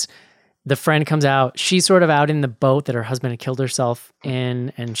funny because the friend comes out. She's sort of out in the boat that her husband had killed herself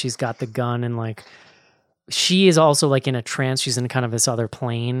in, and she's got the gun, and like she is also like in a trance. She's in kind of this other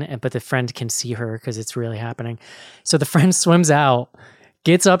plane, but the friend can see her because it's really happening. So the friend swims out,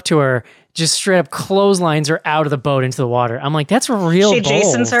 gets up to her, just straight up clotheslines her out of the boat into the water. I'm like, that's real bold.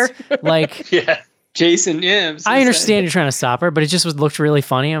 Jason's her. Like, yeah. Jason, yeah. I understand you're trying to stop her, but it just looked really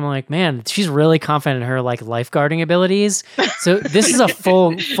funny. I'm like, man, she's really confident in her like lifeguarding abilities. So this is a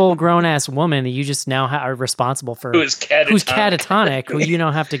full grown ass woman that you just now are responsible for, who's catatonic, who you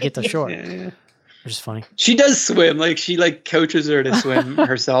now have to get to shore. Which is funny. She does swim, like she like coaches her to swim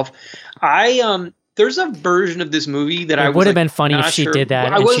herself. There's a version of this movie that it would have been funny if she did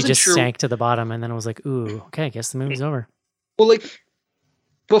that and she just sank to the bottom, and then it was like, ooh, okay, I guess the movie's over. Well, like,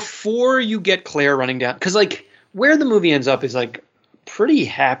 before you get Claire running down, because like where the movie ends up is like pretty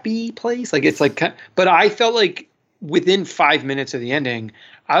happy place. Like it's like, but I felt like within 5 minutes of the ending,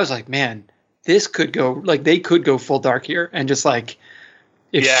 I was like, man, this could go, like they could go full dark here. And just like,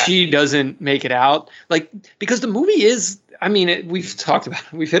 if she doesn't make it out, like, because the movie is, I mean, we've talked about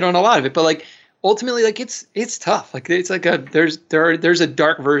it, we've hit on a lot of it, but like ultimately, like it's tough. Like it's like there's a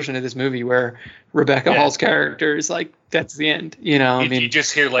dark version of this movie where Rebecca Hall's character is like, that's the end, I mean, you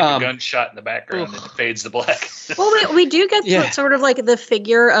just hear like a gunshot in the background and it fades to black. Well, we do get sort of like the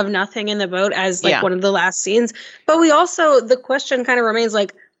figure of nothing in the boat as like one of the last scenes, but we also, the question kind of remains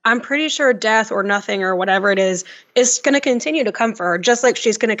like, I'm pretty sure death or nothing or whatever it is going to continue to come for her, just like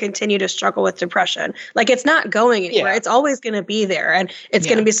she's going to continue to struggle with depression. Like it's not going anywhere. It's always going to be there, and it's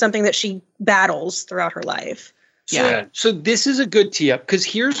going to be something that she battles throughout her life. So this is a good tee up, because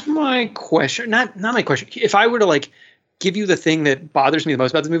here's my question. Not my question. If I were to like give you the thing that bothers me the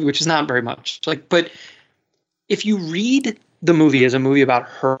most about the movie, which is not very much, like, but if you read the movie as a movie about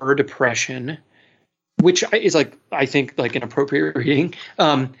her depression, which is like, I think like an appropriate reading,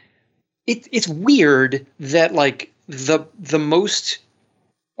 it's weird that like the most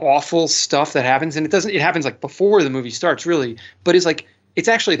awful stuff that happens, and it happens like before the movie starts really, but it's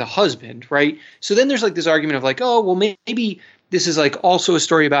actually the husband, right? So then there's like this argument of like, oh, well, maybe this is like also a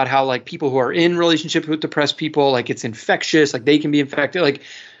story about how like people who are in relationships with depressed people, like it's infectious, like they can be infected, like,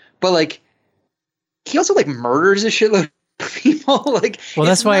 but like he also like murders a shitload of people. Like, well,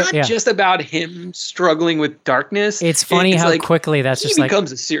 that's why it's not just about him struggling with darkness. It's funny how like, quickly that's just he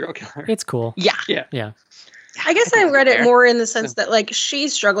becomes a serial killer. It's cool. Yeah. I guess I read it more in the sense that like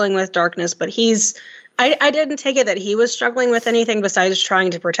she's struggling with darkness, but I didn't take it that he was struggling with anything besides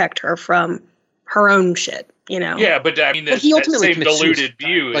trying to protect her from her own shit. you know. Yeah, but I mean, But he that ultimately same commits diluted suicide.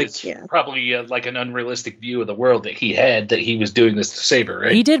 view Like, is yeah. probably like an unrealistic view of the world that he had, that he was doing this to save her,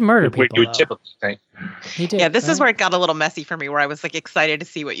 right? He did murder What people. you would Though. typically think. He did. Yeah, this is right? where it got a little messy for me, where I was like excited to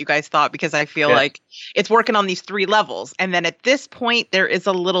see what you guys thought, because I feel Yeah. like it's working on these 3 levels. And then at this point, there is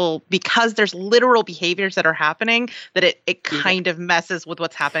a little, because there's literal behaviors that are happening, that it kind of messes with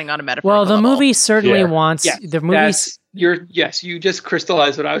what's happening on a metaphorical Well, the level. movie certainly Yeah. wants Yes, the movie. you just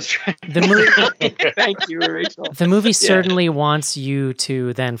crystallized what I was trying. The movie. Thank you, Rachel. The movie certainly wants you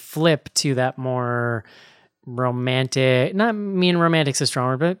to then flip to that more romantic, not mean romantic's a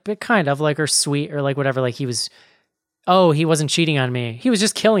strong word, but kind of like, or sweet, or like whatever, like he wasn't cheating on me. He was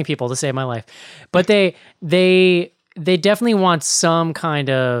just killing people to save my life. But they definitely want some kind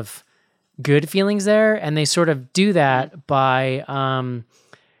of good feelings there, and they sort of do that by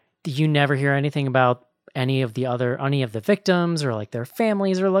you never hear anything about any of the victims or like their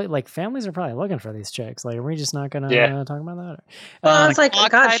families, or like families are probably looking for these chicks. Like, are we just not gonna talk about that? Well, it's like,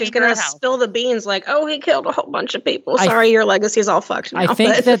 clock God, hiding she's in gonna her house. spill the beans. Like, oh, he killed a whole bunch of people. I- Sorry, your legacy's all fucked now. I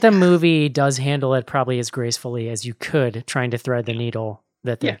think but- that the movie does handle it probably as gracefully as you could, trying to thread the needle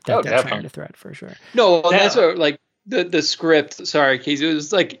that they're, Yeah. that Oh, they're trying definitely. to thread, for sure. No, Yeah. that's what, like the script. Sorry, Casey. It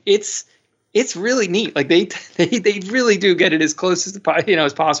was like it's really neat. Like they really do get it as close as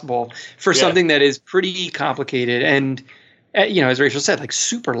as possible for Yeah. something that is pretty complicated and as Rachel said, like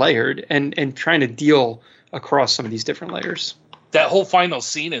super layered and trying to deal across some of these different layers. That whole final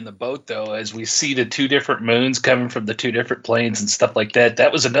scene in the boat, though, as we see the 2 different moons coming from the 2 different planes and stuff like that,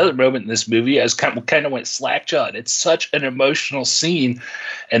 that was another moment in this movie. I was kind of went slack-jawed. It's such an emotional scene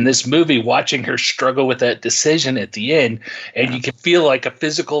in this movie, watching her struggle with that decision at the end, and you can feel like a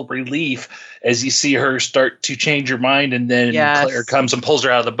physical relief as you see her start to change her mind, and then Yes. Claire comes and pulls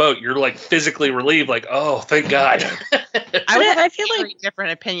her out of the boat. You're like physically relieved, like, oh, thank God. I would have I a feel very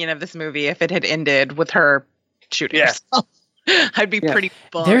different opinion of this movie if it had ended with her shooting Yeah. herself. I'd be Yeah. pretty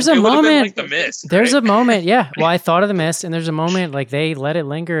bummed. There's a It would've been moment. like The Mist, There's right? a moment, yeah. Well, I thought of The Mist, and there's a moment like they let it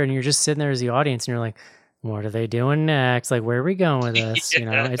linger, and you're just sitting there as the audience, and you're like, "What are they doing next? Like, where are we going with this?" You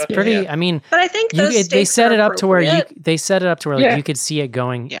know, it's pretty. Yeah. I mean, But I think those they stakes set are it up to where appropriate. they set it up to where like Yeah. you could see it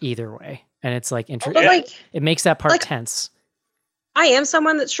going Yeah. either way, and it's like But interesting. like, It makes that part like- tense. I am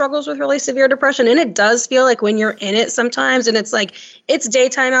someone that struggles with really severe depression, and it does feel like when you're in it sometimes, and it's like it's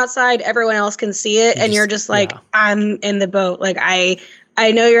daytime outside, everyone else can see it, You and you're just- just like, yeah. I'm in the boat. Like I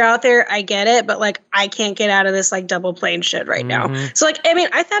know you're out there, I get it, but like I can't get out of this like double plane shit right now. Mhm. So like, I mean,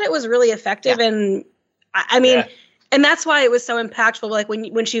 I thought it was really effective, and I mean, Yeah. and that's why it was so impactful. Like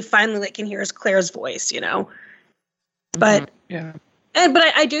when she finally like can hear Claire's voice, you know. But Yeah.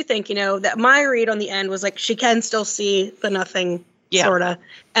 but I do think, that my read on the end was like she can still see the nothing, Yeah. sorta,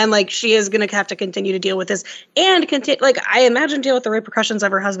 and like she is gonna have to continue to deal with this and continue. Like I imagine deal with the repercussions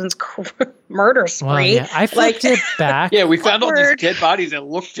of her husband's murder spree. Well, yeah, I flipped it back. Yeah, we found all these Awkward. dead bodies that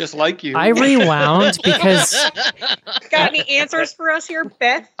look just like you. I rewound because Got any answers for us here,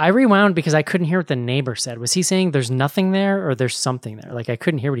 Beth? I couldn't hear what the neighbor said. Was he saying there's nothing there or there's something there? Like I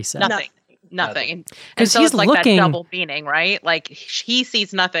couldn't hear what he said. Nothing. Nothing. And 'Cause so he's it's like looking- that double meaning, right? Like he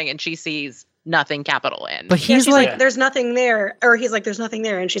sees nothing and she sees nothing, capital N. But Yeah, he's she's like, like, there's nothing there, or he's like, there's nothing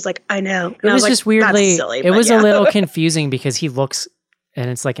there, and she's like, I know. And it I was like, just weirdly, That's silly, it but was yeah. a little confusing because he looks, and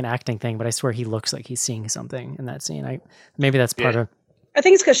it's like an acting thing, but I swear he looks like he's seeing something in that scene. Maybe that's part Yeah. of, I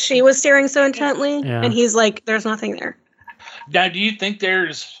think it's because she was staring so intently, Yeah. and he's like, there's nothing there. Now, do you think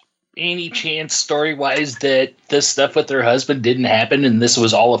there's any chance story-wise that this stuff with her husband didn't happen and this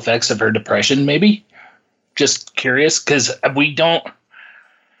was all effects of her depression, maybe? Just curious, because we don't...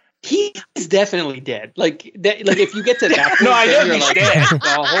 He's definitely dead. Like if you get to that point, No, I know then you're he's like, dead.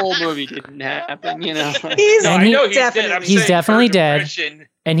 the whole movie didn't happen, He's And I he- know he's dead. definitely- I'm He's saying definitely her dead. depression-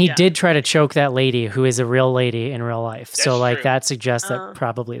 and he Yeah. did try to choke that lady who is a real lady in real life. So That's like true. that suggests that Oh.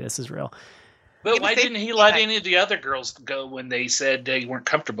 probably this is real. But Yeah, why but they- didn't he let yeah. any of the other girls go when they said they weren't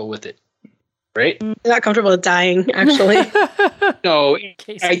comfortable with it? Right? not comfortable with dying, actually. No,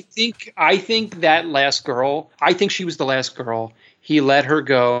 Casey. I think that last girl. I think she was the last girl. He let her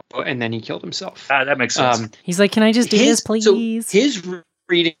go, and then he killed himself. That makes sense. He's like, can I just do this, please? So his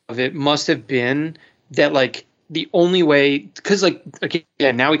reading of it must have been that like the only way, because like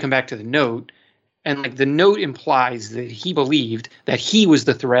again, now we come back to the note, and like the note implies that he believed that he was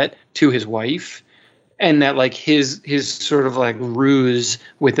the threat to his wife, and that like his sort of like ruse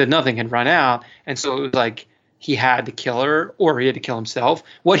with the nothing had run out, and so it was like he had to kill her or he had to kill himself.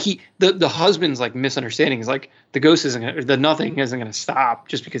 What the husband's like misunderstanding is like the ghost isn't gonna, or the nothing isn't going to stop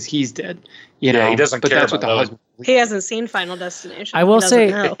just because he's dead. You Yeah, know, he doesn't but care that's what the about husband. He hasn't seen Final Destination. I will He doesn't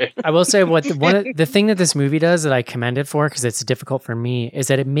say- know. I will say the thing that this movie does that I commend it for, because it's difficult for me, is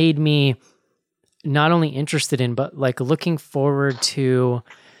that it made me not only interested in, but like looking forward to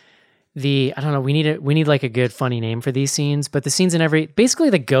I don't know, we need like a good funny name for these scenes, but the scenes in basically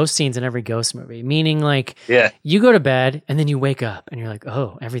the ghost scenes in every ghost movie, meaning like you go to bed and then you wake up and you're like,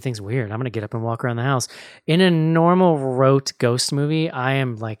 oh, everything's weird. I'm going to get up and walk around the house. In a normal rote ghost movie, I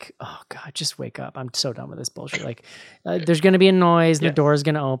am like, oh God, just wake up. I'm so done with this bullshit. Like there's going to be a noise and the door is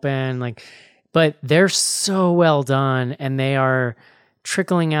going to open. Like, but they're so well done and they are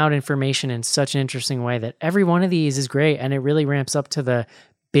trickling out information in such an interesting way that every one of these is great. And it really ramps up to the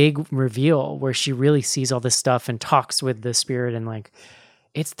big reveal where she really sees all this stuff and talks with the spirit, and like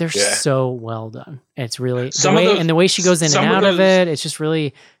they're so well done. It's really the way she goes in and out of it. It's just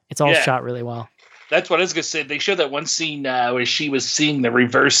really, it's all shot really well. That's what I was gonna say. They showed that one scene where she was seeing the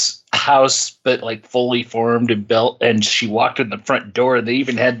reverse house, but like fully formed and built, and she walked in the front door. They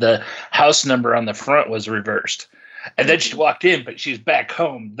even had the house number on the front was reversed. And then she walked in, but she's back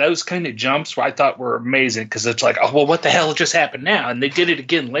home. Those kind of jumps I thought were amazing because it's like, oh, well, what the hell just happened now? And they did it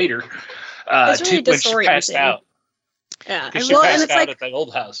again later. It's really when she passed disorienting. out. Yeah. She passed out at the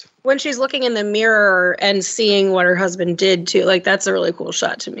old house. When she's looking in the mirror and seeing what her husband did too, like that's a really cool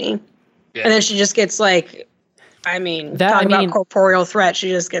shot to me. Yeah. And then she just gets like, about corporeal threat. She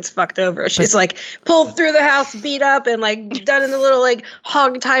just gets fucked over. She's like pulled through the house, beat up, and like done in the little like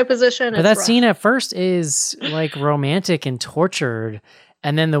hog tie position. But that scene at first is like romantic and tortured,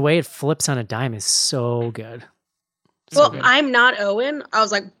 and then the way it flips on a dime is so good. Good. I'm not Owen. I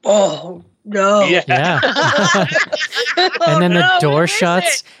was like, oh no. Yeah. And then the door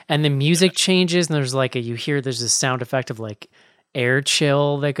shuts and the music changes, and there's like there's this sound effect of like air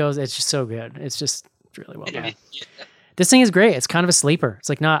chill that goes. It's just so good. It's really well done. This thing is great. It's kind of a sleeper. It's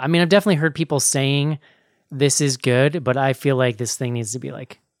like I've definitely heard people saying this is good, but I feel like this thing needs to be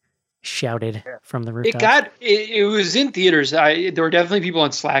like shouted from the rooftop. It was in theaters. There were definitely people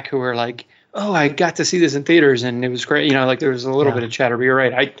on Slack who were like, oh, I got to see this in theaters and it was great. Like there was a little bit of chatter, but you're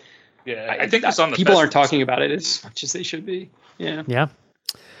right. I think it's on the people aren't talking about it as much as they should be. Yeah. Yeah.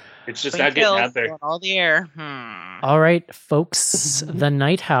 It's just not getting out there. All the air. All right, folks. The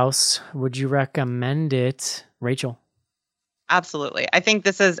Night House. Would you recommend it, Rachel? Absolutely. I think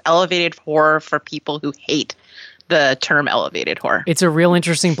this is elevated horror for people who hate the term elevated horror. It's a real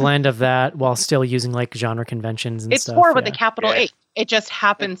interesting blend of that while still using like genre conventions and stuff. It's horror with a capital H. It just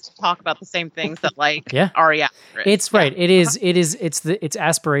happens to talk about the same things that like Ari Aster. It's right. It is. It's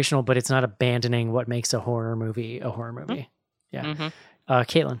aspirational, but it's not abandoning what makes a horror movie a horror movie. Yeah. Mm-hmm.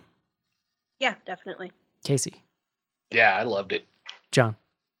 Caitlin. Yeah, definitely. Casey. Yeah, I loved it. John.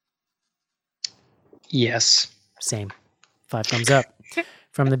 Yes. Same. 5 thumbs up.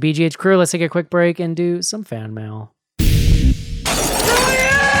 From the BGH crew, let's take a quick break and do some fan mail.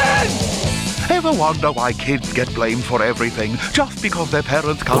 Ever wonder why kids get blamed for everything just because their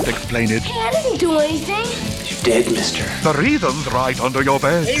parents can't explain it? I didn't do anything. You did, mister. The reason's right under your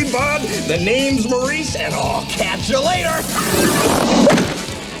bed. Hey, bud, the name's Maurice, and I'll catch you later.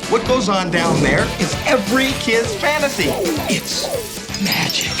 What goes on down there is every kid's fantasy. It's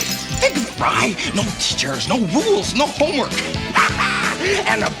magic. Think of it, right? No teachers, no rules, no homework.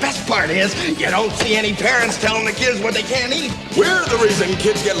 And the best part is, you don't see any parents telling the kids what they can't eat. We're the reason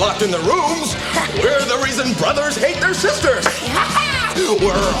kids get locked in their rooms. We're the reason brothers hate their sisters.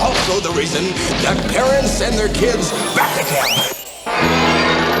 We're also the reason that parents send their kids back to camp.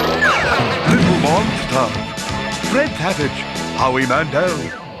 Little Monster, Fred Savage, Howie Mandel.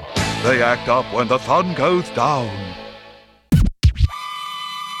 They act up when the sun goes down.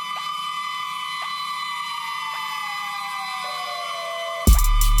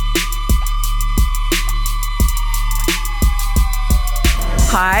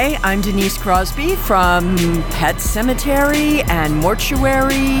 Hi, I'm Denise Crosby from Pet Sematary and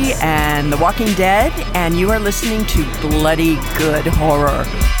Mortuary and The Walking Dead, and you are listening to Bloody Good Horror.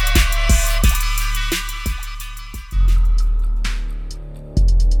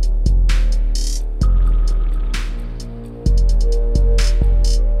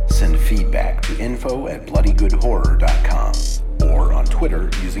 Send feedback to info@bloodygoodhorror.com or on Twitter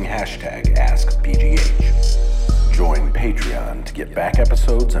using hashtag AskBGH. Join Patreon to get back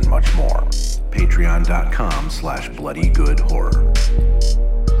episodes and much more. Patreon.com/bloodygoodhorror.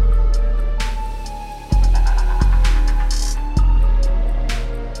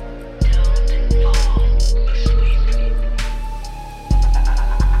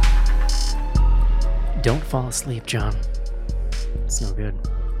 Don't fall asleep, John. It's no good.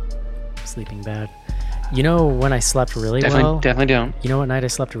 Sleeping bad. You know when I slept really well? Definitely don't. You know what night I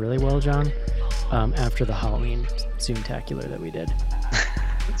slept really well, John? After the Halloween Zoom-tacular that we did.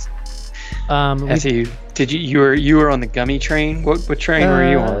 You were on the gummy train? What train were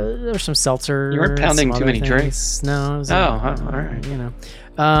you on? There was some seltzer. You weren't pounding too many things. drinks. No. It was all right. You know,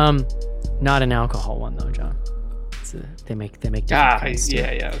 not an alcohol one though, John. They make different kinds too.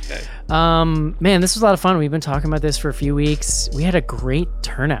 Yeah, okay. Man, this was a lot of fun. We've been talking about this for a few weeks. We had a great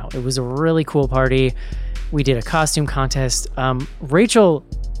turnout. It was a really cool party. We did a costume contest. Rachel,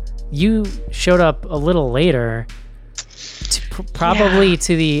 you showed up a little later. It probably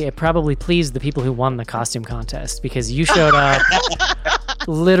pleased the people who won the costume contest because you showed up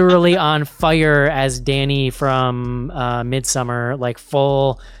literally on fire as Danny from Midsummer, like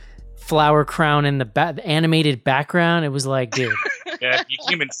full flower crown in the animated background. It was like, dude. Yeah, you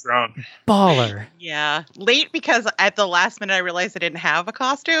came in strong. Baller. Yeah. Late because at the last minute I realized I didn't have a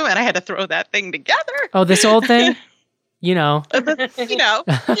costume and I had to throw that thing together. Oh, this old thing? You know. you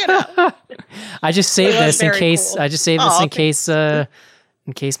know. I just saved this in case. Cool. I just saved this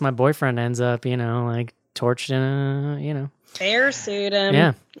in case my boyfriend ends up, like torched in a, Bear suit him.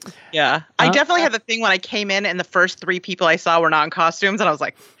 Yeah. Yeah. I definitely had the thing when I came in and the first 3 people I saw were not in costumes and I was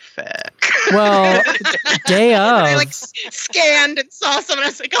like, fuck. Well, day of. I scanned and saw someone. I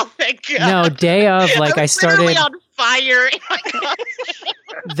was like, oh, thank God. No, day of, I started. Literally on fire.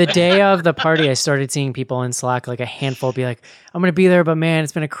 The day of the party, I started seeing people in Slack, a handful, be like, I'm going to be there, but man,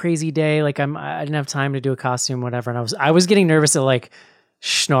 it's been a crazy day. I didn't have time to do a costume, whatever. And I was getting nervous that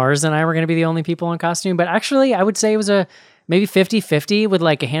Schnars and I were going to be the only people in costume. But actually, I would say it was maybe 50-50 with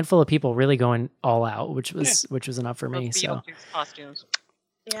a handful of people really going all out, which was enough for me. So costumes.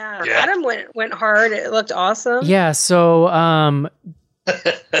 Yeah, Adam went hard. It looked awesome. Yeah, so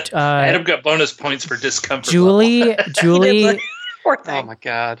Adam got bonus points for discomfort. Julie, Poor thing. Oh my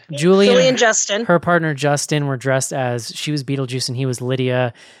God. Julie and Justin. Her partner Justin were dressed as, she was Beetlejuice and he was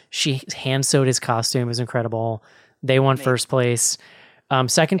Lydia. She hand sewed his costume. It was incredible. They won first place.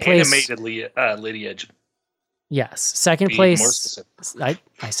 Second place. Animated Lydia. Yes. Second place. I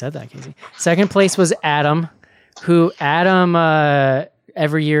said that, Casey. Second place was Adam, who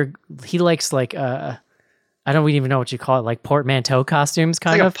every year he likes I don't even know what you call it, portmanteau costumes,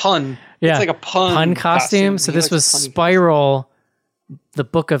 kind of. It's like a pun. Yeah. It's like a pun costume. So this was Spiral, the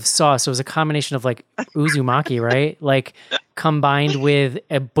Book of Saw. So it was a combination of Uzumaki, right? Combined with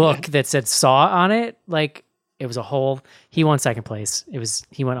a book that said Saw on it. It was a whole. He won second place.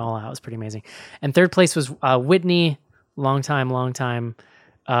 He went all out. It was pretty amazing. And third place was Whitney, long time,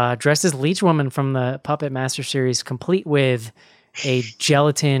 dressed as Leech Woman from the Puppet Master series, complete with a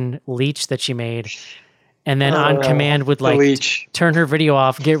gelatin leech that she made. And then on command would turn her video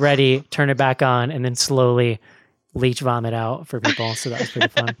off, get ready, turn it back on, and then slowly leech vomit out for people. So that was pretty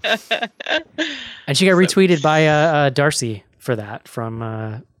fun. And she got retweeted by Darcy for that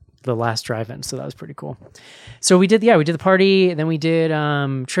from the last drive-in. So that was pretty cool. So we did the party, and then we did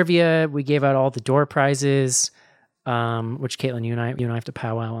trivia. We gave out all the door prizes, which Caitlin, you and I have to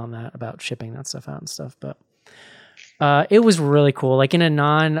powwow on that about shipping that stuff out and stuff. But it was really cool. In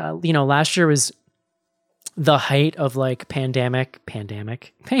a last year was the height of pandemic.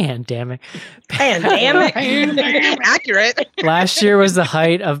 Accurate. Last year was the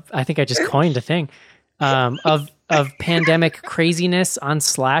height of, I think I just coined a thing, of pandemic craziness on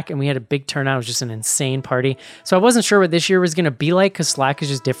Slack, and we had a big turnout. It was just an insane party. So I wasn't sure what this year was going to be like because Slack is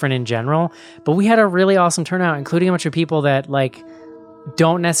just different in general. But we had a really awesome turnout, including a bunch of people that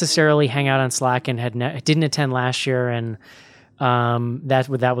don't necessarily hang out on Slack and didn't attend last year, and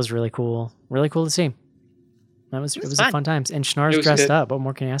that was really cool. Really cool to see. It was a fun times. And Schnars dressed up. What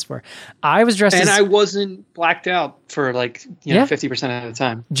more can you ask for? I was dressed I wasn't blacked out for 50% of the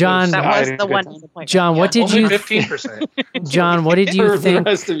time. John, that was the one disappointment. John, what did you 15%. John, what did you think? The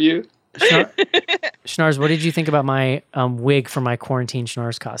rest of you. Schnars, what did you think about my wig for my quarantine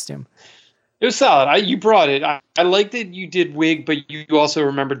Schnars costume? It was solid. You brought it. I liked that you did wig, but you also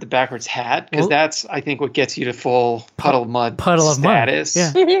remembered the backwards hat because that's, I think, what gets you to full puddle of mud status.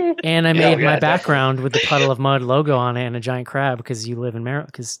 Yeah. And I made my background with the Puddle of Mud logo on it and a giant crab because you live in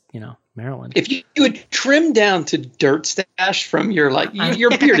Maryland. Maryland. If you would trim down to dirt stash from your your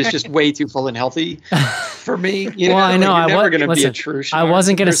beard is just way too full and healthy for me. I know. You're never going to be a true I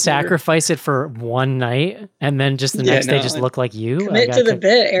wasn't going to sacrifice it for one night and then just the next day just look like you. Commit to the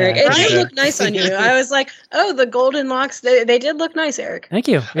bit, Eric. It did look nice on you. I was like, oh, the golden locks. They did look nice, Eric. Thank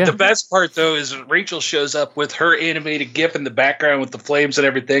you. Yeah. The best part though is Rachel shows up with her animated GIF in the background with the flames and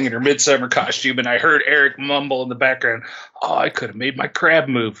everything in her midsummer costume, and I heard Eric mumble in the background, "Oh, I could have made my crab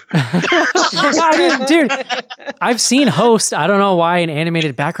move." Dude, I've seen Host. I don't know why an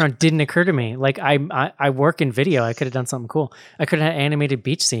animated background didn't occur to me. I work in video. I could have done something cool. I could have had an animated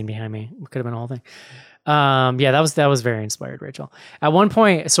beach scene behind me. It could have been a whole thing. Yeah, that was very inspired, Rachel. At one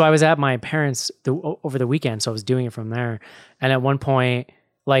point, so I was at my parents over the weekend, so I was doing it from there. And at one point,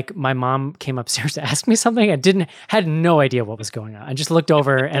 like my mom came upstairs to ask me something. I had no idea what was going on. I just looked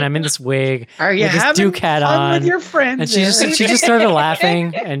over and I'm in this wig Are you with this having Duke hat fun on with your friends? and she just started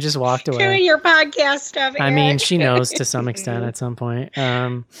laughing and just walked away. Doing your podcast stuff. I mean, Eric. she knows to some extent at some point.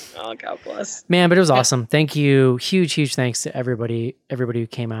 Oh, God bless. Man, but it was awesome. Thank you. Huge thanks to everybody who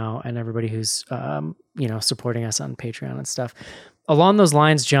came out and everybody who's supporting us on Patreon and stuff. Along those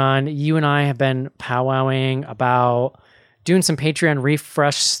lines, John, you and I have been powwowing about doing some Patreon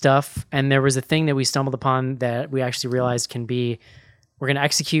refresh stuff, and there was a thing that we stumbled upon that we actually realized we're going to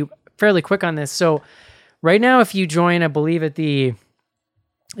execute fairly quick on this. So right now, if you join, I believe is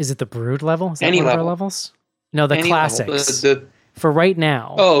it the Brood level? Is that Any one of our level. levels? No, the Any classics. level. For right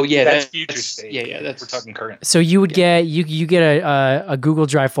now. Oh yeah, That's future state. Yeah, that's We're talking current. So you would get you get a Google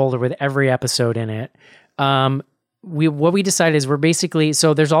Drive folder with every episode in it. What we decided is we're basically,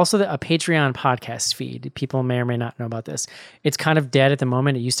 so there's also a Patreon podcast feed. People may or may not know about this. It's kind of dead at the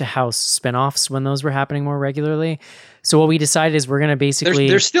moment. It used to house spinoffs when those were happening more regularly. So what we decided is we're going to basically,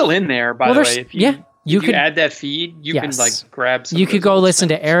 they're still in there. By the way, if you could add that feed, you can like grab. Some you of could those go old listen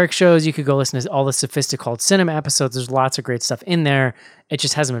to spin-offs. Eric shows. You could go listen to all the Sophisticalled Cinema episodes. There's lots of great stuff in there. It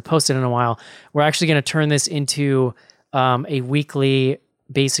just hasn't been posted in a while. We're actually going to turn this into a weekly,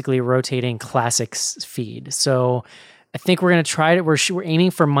 basically rotating classics feed. So I think we're going to try it. We're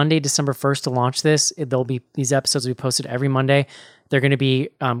aiming for Monday, December 1st to launch this. These episodes will be posted every Monday. They're going to be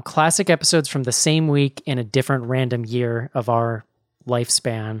classic episodes from the same week in a different random year of our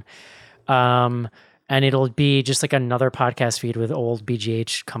lifespan. And it'll be just like another podcast feed with old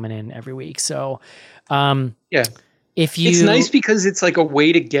BGH coming in every week. So, Yeah, it's nice because it's like a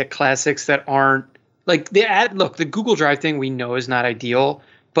way to get classics that aren't like the Google Drive thing we know is not ideal,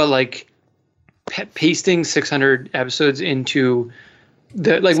 but like pasting 600 episodes into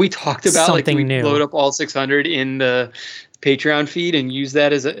we talked about, something we new. load up all 600 in the Patreon feed and use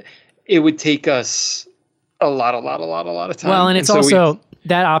that it would take us a lot of time. Well, and it's so also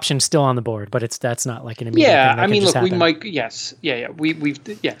that option's still on the board, but that's not like an immediate thing that I can mean, just look, we happen. might, yes,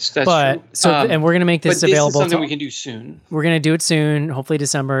 that's But true. so, and we're going to make this but available. This is something to- we can do soon. We're going to do it soon. Hopefully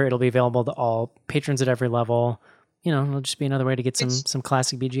December. It'll be available to all patrons at every level. It'll just be another way to get some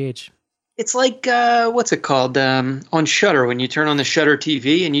classic BGH. It's like what's it called on Shudder when you turn on the Shudder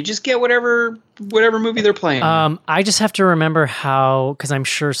TV and you just get whatever movie they're playing. I just have to remember how, because I'm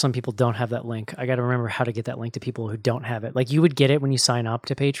sure some people don't have that link. I got to remember how to get that link to people who don't have it. Like you would get it when you sign up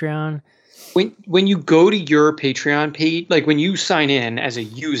to Patreon. When you go to your Patreon page, like when you sign in as a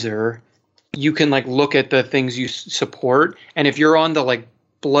user, you can like look at the things you support, and if you're on the like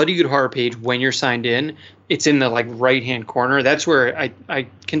Bloody Good Horror page when you're signed in, it's in the like right hand corner. That's where I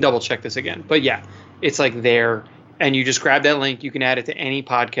can double check this again. But yeah, it's like there, and you just grab that link. You can add it to any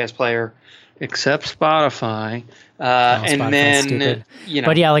podcast player except Spotify. And Spotify's then stupid.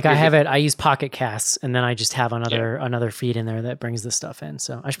 But yeah, like I have it. I use Pocket Casts, and then I just have another feed in there that brings this stuff in.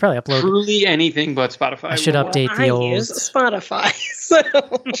 So I should probably upload. Truly anything but Spotify. I should update the old. I use Spotify. So.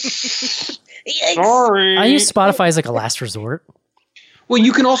 Yikes. Sorry. I use Spotify as like a last resort. Well,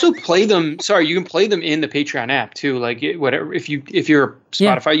 you can also play them. Sorry, you can play them in the Patreon app too. Like whatever, if you're a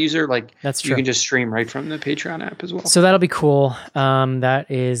Spotify user, like that's true. You can just stream right from the Patreon app as well. So that'll be cool. That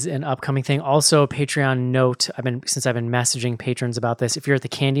is an upcoming thing. Also, Patreon note: since I've been messaging patrons about this. If you're at the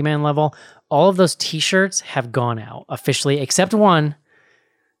Candyman level, all of those T-shirts have gone out officially, except one.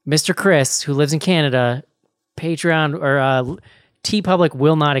 Mr. Chris, who lives in Canada, Patreon or TeePublic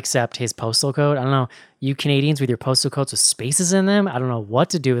will not accept his postal code. I don't know. You Canadians with your postal codes with spaces in them, I don't know what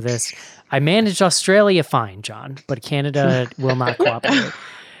to do with this. I managed Australia fine, John, but Canada will not cooperate.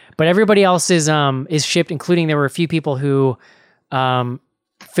 But everybody else is shipped, including there were a few people who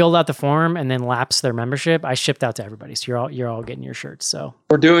filled out the form and then lapsed their membership. I shipped out to everybody, so you're all getting your shirts. So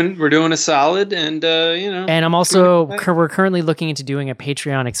we're doing a solid, and And I'm also we're currently looking into doing a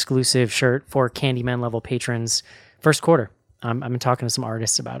Patreon exclusive shirt for Candyman level patrons first quarter. I've been talking to some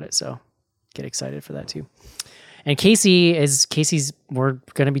artists about it, so get excited for that too. And Casey's we're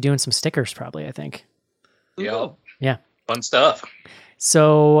going to be doing some stickers probably, I think. Yeah. Fun stuff.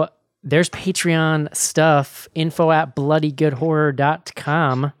 So there's Patreon stuff,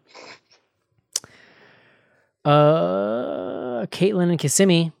 info@bloodygoodhorror.com. Caitlin and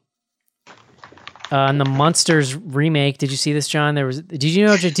Kissimmee. And the Munsters remake. Did you see this, John? Do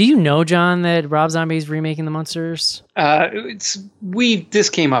you know, John, that Rob Zombie's remaking the Munsters? This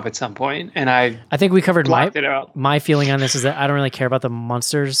came up at some point, and I think we covered blocked it out. my feeling on this is that I don't really care about the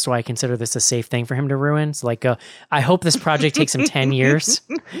monsters, so I consider this a safe thing for him to ruin. So like, I hope this project takes him 10 years.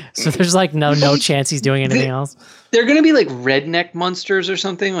 So there's like no chance he's doing anything else. They're going to be like redneck monsters or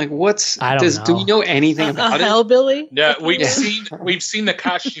something. Like I don't know. Do we know anything about it? Hellbilly? Yeah, we've seen the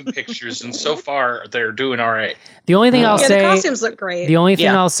costume pictures, and so far they're doing all right. The only thing I'll say, the costumes look great. The only thing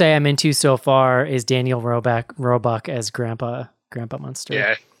I'll say I'm into so far is Daniel Roebuck as Grandpa Munster.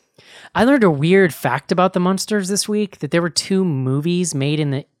 Yeah. I learned a weird fact about the Munsters this week, that there were 2 movies made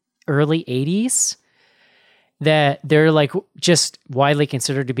in the early 80s that they're like just widely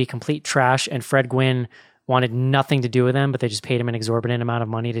considered to be complete trash, and Fred Gwynne wanted nothing to do with them, but they just paid him an exorbitant amount of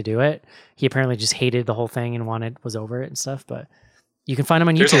money to do it. He apparently just hated the whole thing and was over it and stuff, but you can find him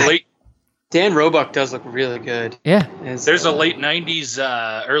on YouTube. Dan Roebuck does look really good. Yeah. There's a late 90s,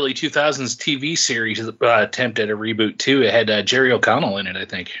 early 2000s TV series attempt at a reboot, too. It had Jerry O'Connell in it, I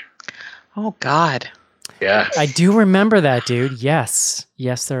think. Oh, God. Yeah. I do remember that, dude. Yes.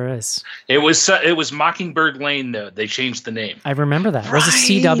 Yes, there is. It was Mockingbird Lane, though. They changed the name. I remember that. Was it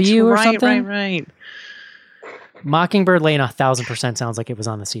CW or something? Right. Mockingbird Lane 1000% sounds like it was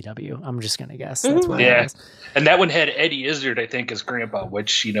on the CW. I'm just going to guess. That's what it was. And that one had Eddie Izzard, I think, as Grandpa,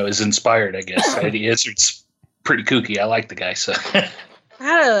 which, is inspired, I guess. Eddie Izzard's pretty kooky. I like the guy, so. I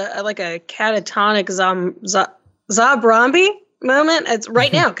had a catatonic Zabrambi moment. It's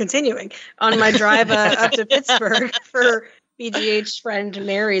right now continuing on my drive up to Pittsburgh for BGH friend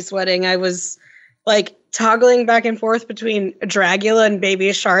Mary's wedding. I was like toggling back and forth between Dragula and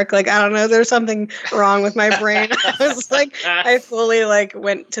Baby Shark. Like, I don't know, there's something wrong with my brain. I was like, I fully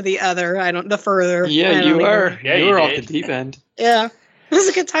went to the other. the further. Yeah, you were. Yeah, you were off the deep end. Yeah. It was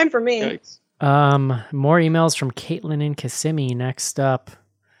a good time for me. Yikes. More emails from Caitlin and Kissimmee next up.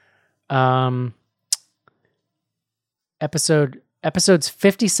 Episodes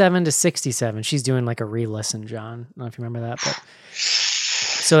 57 to 67. She's doing like a re-listen, John. I don't know if you remember that, but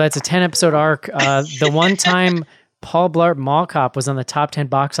so that's a 10-episode arc. The one time Paul Blart Mall Cop was on the top 10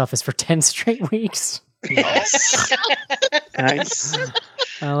 box office for 10 straight weeks. Nice.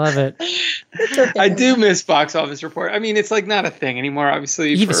 I love it. I do miss Box Office Report. I mean, it's like not a thing anymore,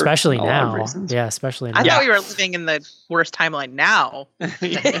 obviously. Especially now. Yeah, especially now. I thought we were living in the worst timeline now.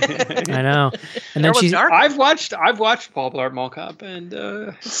 I know. And then I've watched Paul Blart Mall Cop, and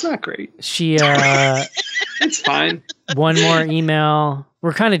it's not great. She it's fine. One more email.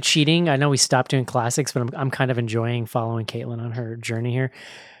 We're kind of cheating. I know we stopped doing classics, but I'm kind of enjoying following Caitlin on her journey here.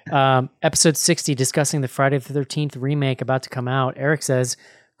 Episode 60, discussing the Friday the 13th remake about to come out. Eric says,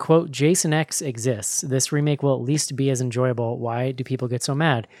 quote, Jason X exists. This remake will at least be as enjoyable. Why do people get so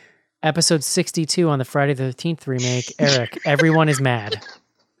mad? Episode 62 on the Friday the 13th remake. Eric, everyone is mad.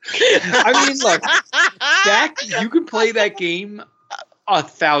 I mean, look, you could play that game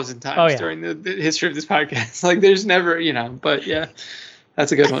 1,000 times during the history of this podcast. Like, there's never, but yeah.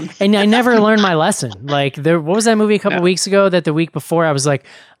 That's a good one. And I never learned my lesson. Like, what was that movie a couple weeks ago that the week before I was like,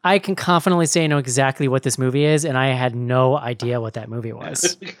 I can confidently say I know exactly what this movie is, and I had no idea what that movie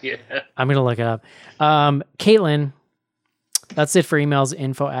was. Yeah. I'm going to look it up. Caitlin, that's it for emails,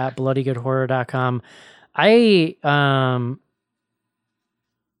 info@bloodygoodhorror.com.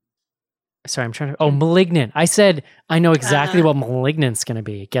 Sorry, I'm trying to... Malignant. I said, I know exactly what Malignant's going to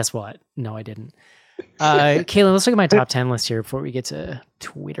be. Guess what? No, I didn't. Caitlin, let's look at my top 10 list here before we get to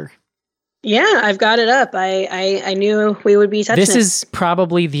Twitter. Yeah, I've got it up. I knew we would be touching this is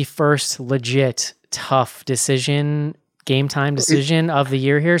probably the first legit tough game time decision of the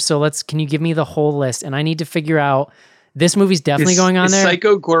year here. So can you give me the whole list? And I need to figure out, this movie's definitely going on there.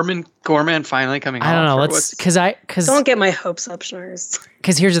 Psycho Gorman finally coming out? I don't know. Because don't get my hopes up, Schnars.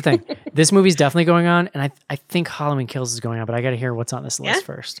 Because here's the thing. This movie's definitely going on, and I think Halloween Kills is going on, but I got to hear what's on this list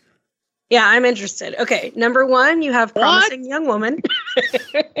first. Yeah, I'm interested. Okay, number 1, you have Promising Young Woman.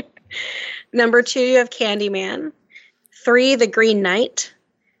 Number 2, you have Candyman. 3, The Green Knight.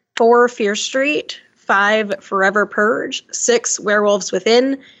 4, Fear Street. 5, Forever Purge. 6, Werewolves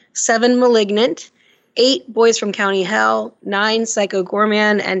Within. 7, Malignant. 8, Boys from County Hell. 9, Psycho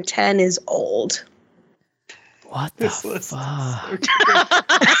Gorman. And 10 is Old. What the fuck?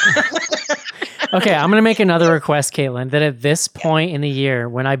 Okay, I'm going to make another request, Caitlin, that at this point in the year,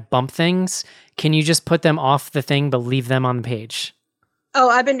 when I bump things, can you just put them off the thing but leave them on the page? Oh,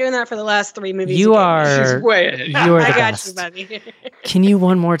 I've been doing that for the last 3 movies. You are the best. You, buddy. Can you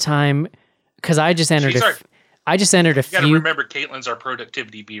one more time? Because I just entered a few. You got to remember, Caitlin's our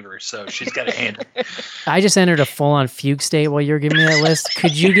productivity beaver, so she's got a handle. I just entered a full-on fugue state while you were giving me that list.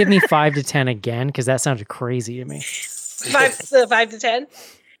 Could you give me 5 to 10 again? Because that sounded crazy to me. 5 to 10.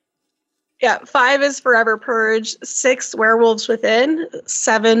 Yeah, 5 is Forever Purge, 6 Werewolves Within,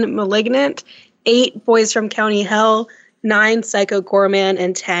 7 Malignant, 8 Boys from County Hell, 9 Psycho Goreman,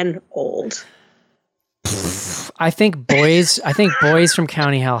 and 10 Old. I think Boys from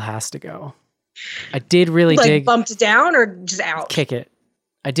County Hell has to go. I did really dig bumped down or just out? Kick it.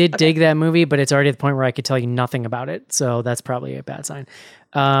 I did dig that movie, but it's already at the point where I could tell you nothing about it, so that's probably a bad sign,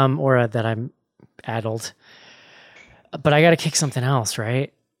 or that I'm addled. But I got to kick something else,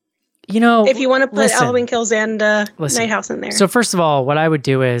 right? You know, if you want to put Halloween Kills and Night House in there. So first of all, what I would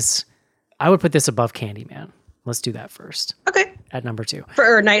do is I would put this above Candyman. Let's do that first. Okay. At number 2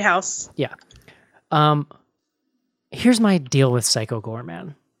 for Night House. Yeah. Here's my deal with Psycho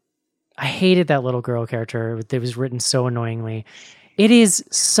Goreman. I hated that little girl character. It was written so annoyingly. It is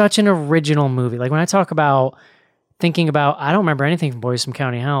such an original movie. Like when I talk about thinking about, I don't remember anything from Boys from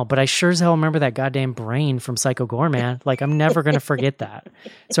County Hell, but I sure as hell remember that goddamn brain from Psycho Goreman. Like I'm never going to forget that.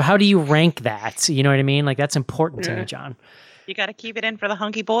 So how do you rank that? You know what I mean? Like that's important to me, John. You got to keep it in for the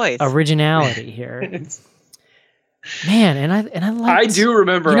hunky boys. Originality here. Man, and I like. I do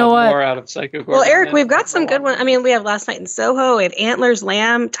remember more out of Psycho Goreman. Well, Eric, we've got some good ones. I mean, we have Last Night in Soho, and Antlers,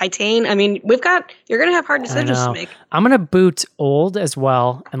 Lamb, Titan. I mean, you're going to have hard decisions to make. I'm going to boot Old as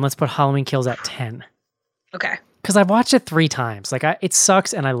well, and let's put Halloween Kills at 10. Okay. Because I've watched it 3 times. Like it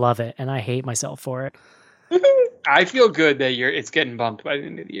sucks, and I love it, and I hate myself for it. I feel good that it's getting bumped by the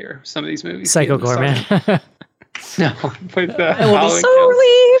end of the year. Some of these movies. Psycho Goreman. No, but I will be so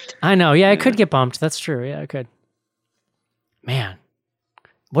relieved. I know. Yeah, it could get bumped. That's true. Yeah, it could. Man,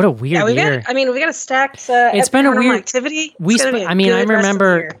 what a weird year. We got a stacked. It's been a weird activity. I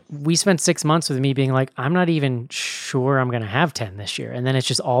remember we spent 6 months with me being like, I'm not even sure I'm going to have 10 this year, and then it's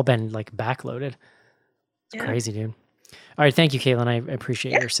just all been like backloaded. It's crazy, dude. All right, thank you, Caitlin. I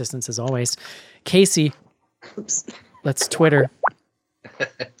appreciate your assistance as always. Casey, let's Twitter.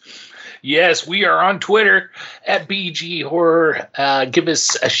 Yes, we are on Twitter at BG Horror. Give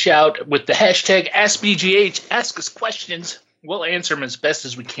us a shout with the hashtag AskBGH. Ask us questions. We'll answer them as best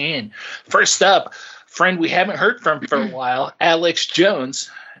as we can. First up, friend we haven't heard from for a while, Alex Jones.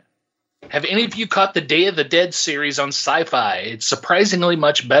 Have any of you caught the Day of the Dead series on Sci-Fi? It's surprisingly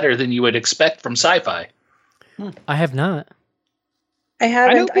much better than you would expect from Sci-Fi. I have not. I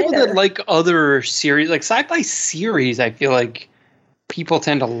haven't. I know people that like other series, like Sci-Fi series. I feel like people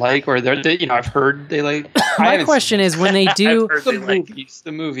tend to like, or I've heard they like. My question is when they do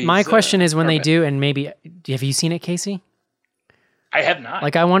the movies. My question is when they do, and maybe have you seen it, Casey? I have not.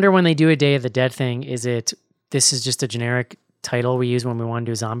 Like I wonder when they do a Day of the Dead thing, this is just a generic title we use when we want to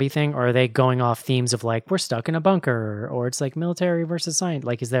do a zombie thing, or are they going off themes of like we're stuck in a bunker, or it's like military versus science?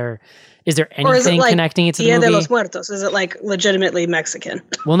 Like is there anything connecting it to the movie? Dia de los Muertos? Is it like legitimately Mexican?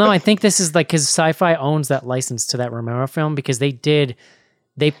 Well, no, I think this is like because Sci-Fi owns that license to that Romero film because they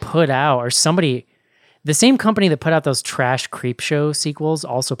put out, or somebody, the same company that put out those trash creep show sequels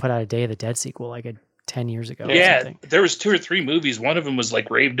also put out a Day of the Dead sequel like 10 years ago. Yeah, there was 2 or 3 movies. One of them was like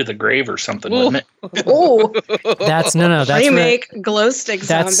Rave to the Grave or something, wasn't it? Oh, that's remake glow stick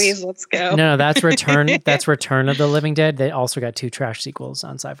zombies. Let's go. No, that's Return. That's Return of the Living Dead. They also got 2 trash sequels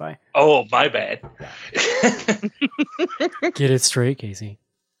on Sci-Fi. Oh, my bad. Get it straight, Casey.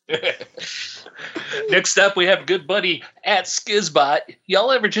 Next up, we have good buddy at Skizbot.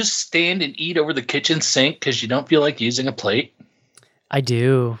 Y'all ever just stand and eat over the kitchen sink because you don't feel like using a plate? I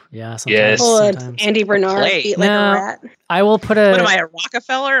do. Yeah. Sometimes, yes. Sometimes. Andy Bernard eat like a rat. I will put a. What am I, a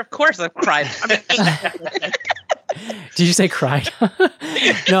Rockefeller? Of course I've cried. Did you say cried?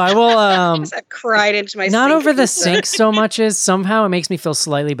 No, I will. I cried into my not sink over the sink so much as somehow it makes me feel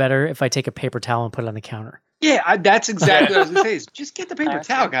slightly better if I take a paper towel and put it on the counter. Yeah, that's exactly what I was going to say. Is just get the paper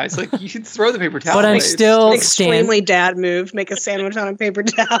towel, guys. Like you should throw the paper towel. But away. I'm still extremely dad move. Make a sandwich on a paper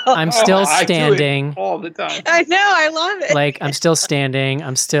towel. I'm still standing I do it all the time. I know. I love it. Like I'm still standing.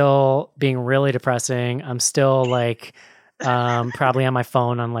 I'm still being really depressing. I'm still like probably on my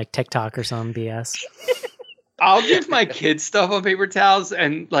phone on like TikTok or some BS. I'll give my kids stuff on paper towels,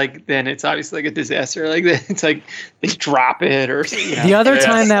 and like then it's obviously like a disaster. Like it's like they drop it, or the other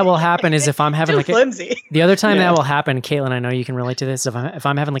time that will happen is if I'm having like the other time that will happen. Caitlin, I know you can relate to this. If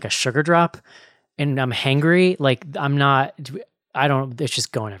I'm having like a sugar drop, and I'm hangry, like it's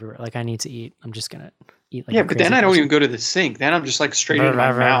just going everywhere. Like I need to eat. I'm just gonna eat. Like but then I don't even go to the sink. Then I'm just like straight into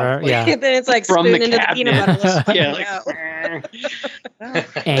my mouth. Yeah. Then it's like from spoon into the peanut butter. Yeah.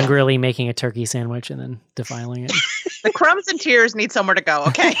 Angrily making a turkey sandwich and then defiling it. The crumbs and tears need somewhere to go.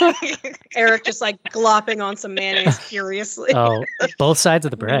 Okay. Eric just like glopping on some mayonnaise furiously. Oh, both sides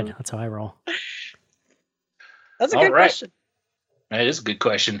of the bread. That's how I roll. That's a good question. That is a good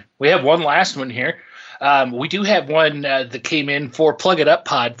question. We have one last one here. We do have one that came in for Plug It Up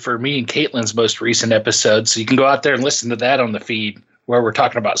Pod for me and Caitlin's most recent episode. So you can go out there and listen to that on the feed where we're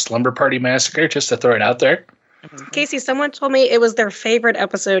talking about Slumber Party Massacre, just to throw it out there. Casey, someone told me it was their favorite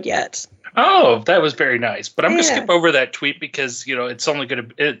episode yet. Oh, that was very nice. But I'm going to skip over that tweet because, it's only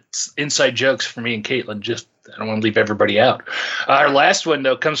it's inside jokes for me and Caitlin. Just, I don't want to leave everybody out. Our last one,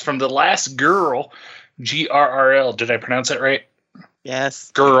 though, comes from The Last Girl, GRRL. Did I pronounce that right?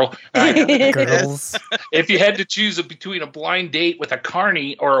 Yes. Girl. Girls. If you had to choose between a blind date with a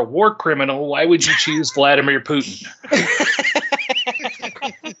carny or a war criminal, why would you choose Vladimir Putin?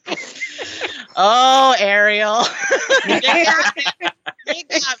 Oh, Ariel.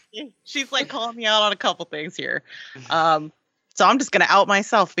 She's like calling me out on a couple things here. So I'm just going to out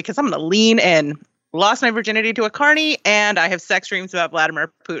myself because I'm going to lean in. Lost my virginity to a carny, and I have sex dreams about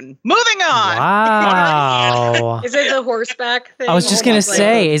Vladimir Putin. Moving on. Wow. Is it the horseback thing? I was just going to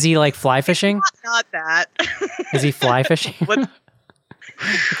say, is he like fly fishing? Not that. Is he fly fishing?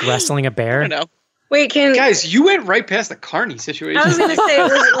 Wrestling a bear? I don't know. Wait, guys, you went right past the carny situation. I was going to say,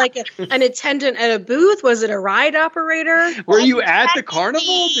 was it like an attendant at a booth? Was it a ride operator? Were you at the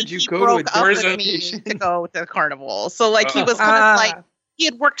carnival? Did you go to a tourist location to go to the carnival? So like he was kind of like, he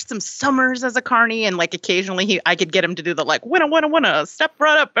had worked some summers as a carny, and like occasionally I could get him to do the like winna step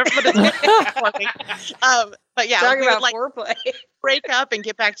right up, everybody's but yeah, talking about like foreplay. Break up and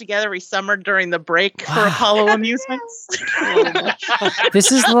get back together every summer during the break for Apollo amusements.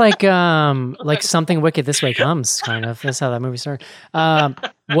 This is like Something Wicked This Way Comes, kind of. That's how that movie started.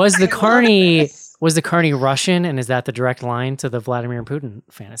 Was the carny Russian, and is that the direct line to the Vladimir Putin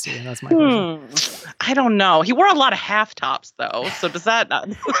fantasy? That's my question. I don't know. He wore a lot of half tops though, so does that not?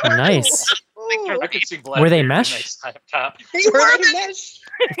 Nice. I could see Vladimir Were they in a mesh? nice top. Were they mesh?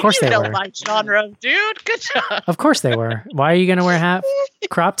 Of course they were. My genre, dude. Good job. Of course they were. Why are you going to wear half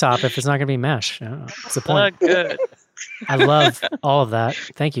crop top if it's not going to be mesh? What's the point? Good. I love all of that.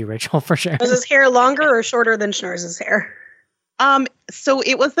 Thank you, Rachel, for sharing. Was his hair longer or shorter than Schnarz's hair? So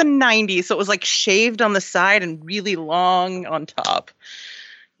it was the 90s, so it was like shaved on the side and really long on top.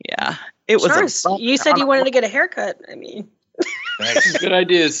 Yeah. It was Schnarz, you said you wanted to get a haircut. I mean, some good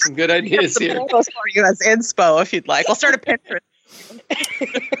ideas here. Photos for you as inspo if you'd like. I'll start a Pinterest.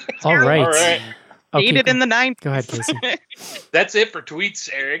 All right. Dated in the 90s. Go ahead, Casey. That's it for tweets,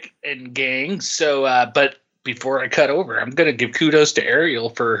 Eric and gang. So, but before I cut over, I'm going to give kudos to Ariel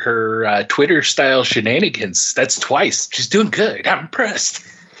for her Twitter style shenanigans. That's twice. She's doing good. I'm impressed.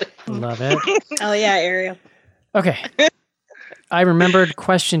 Love it. Oh yeah, Ariel. Okay. I remembered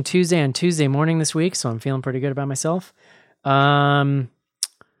Question Tuesday on Tuesday morning this week, so I'm feeling pretty good about myself. Let's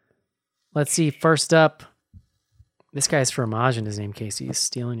see. First up, this guy's Fromage in his name, Casey. He's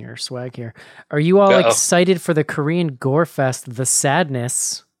stealing your swag here. Are you all excited for the Korean Gore Fest, The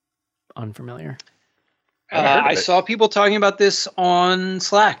Sadness? Unfamiliar. I saw people talking about this on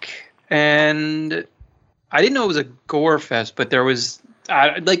Slack, and I didn't know it was a gore fest, but there was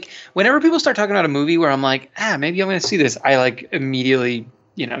like whenever people start talking about a movie where I'm like, maybe I'm going to see this, I like immediately,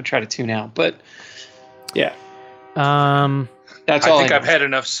 try to tune out. But yeah, that's all. I think I've had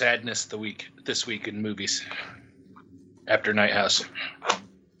enough sadness this week in movies after Night House.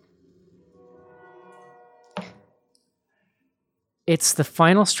 It's the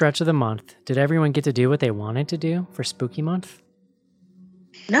final stretch of the month. Did everyone get to do what they wanted to do for Spooky Month?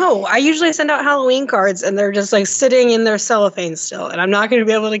 No, I usually send out Halloween cards and they're just like sitting in their cellophane still, and I'm not going to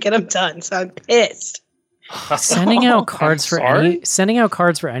be able to get them done, so I'm pissed. Sending out cards for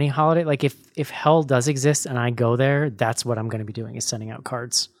any holiday, like if hell does exist and I go there, that's what I'm going to be doing, is sending out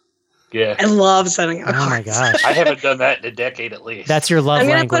cards. Yeah, I love sending out cards. Oh my gosh, I haven't done that in a decade at least. That's your love I'm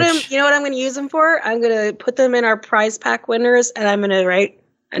gonna language. put them. You know what I'm going to use them for? I'm going to put them in our prize pack winners, and I'm going to write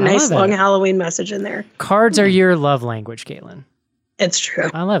a nice long Halloween message in there. Cards are your love language, Caitlin. It's true.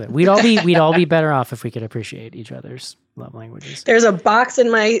 I love it. We'd all be better off if we could appreciate each other's love languages. There's a box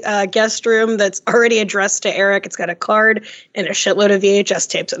in my guest room that's already addressed to Eric. It's got a card and a shitload of VHS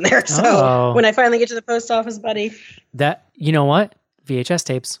tapes in there. So when I finally get to the post office, buddy. You know what? VHS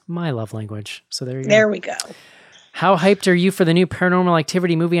tapes, my love language. So there you go. There we go. How hyped are you for the new Paranormal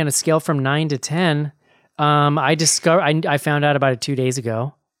Activity movie on a scale from 9 to 10? I found out about it 2 days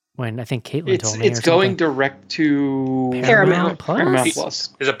ago when I think Caitlin told me. It's going direct to Paramount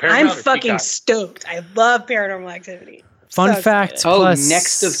Plus. Is it Paramount? I'm fucking stoked. I love Paranormal Activity. Fun fact plus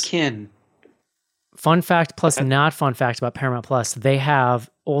Next of Kin. Fun fact plus not fun fact about Paramount Plus. They have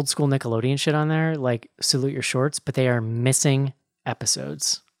old school Nickelodeon shit on there, like Salute Your Shorts, but they are missing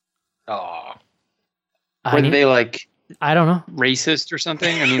episodes. Oh. Were they like I don't know. racist or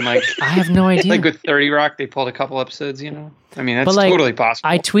something? I mean, like I have no idea. like with 30 Rock, they pulled a couple episodes. I mean, that's But, like, totally possible.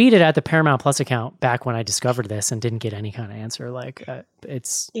 I tweeted at the Paramount Plus account back when I discovered this and didn't get any kind of answer. Like,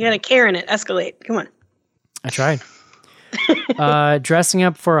 it's. You got to Karen it. Escalate. Come on. I tried. Dressing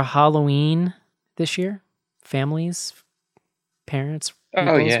up for Halloween this year? Families? Parents?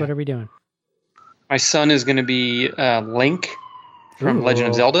 Peoples, What are we doing? My son is going to be Link from Legend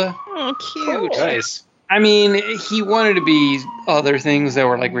of Zelda. Oh, cute. Nice. I mean, he wanted to be other things that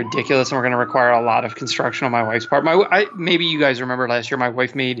were like ridiculous and were going to require a lot of construction on my wife's part. Maybe you guys remember last year, my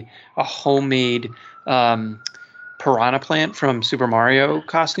wife made a homemade piranha plant from Super Mario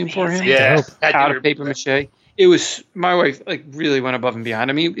costume for him. Yeah. Out of paper mache. It was, my wife like really went above and beyond.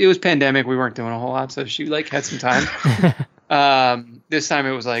 I mean, it was pandemic. We weren't doing a whole lot. So she like had some time. This time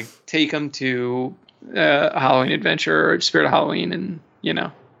it was like, take him to a Halloween adventure or Spirit of Halloween and,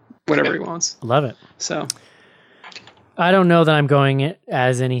 whatever he wants. Love it. So I don't know that I'm going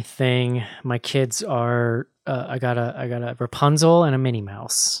as anything. My kids are. I got a Rapunzel and a Minnie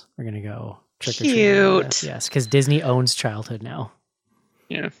Mouse. We're gonna go trick or treat. Cute. Yes, because Disney owns childhood now.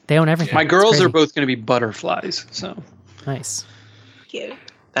 Yeah, they own everything. My girls are both going to be butterflies. So nice. Cute.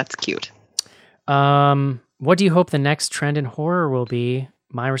 That's cute. What do you hope the next trend in horror will be?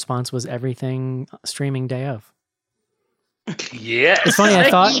 My response was everything streaming day of. Yeah. It's funny. I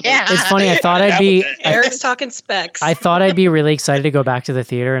thought I'd be. Eric's talking specs. I thought I'd be really excited to go back to the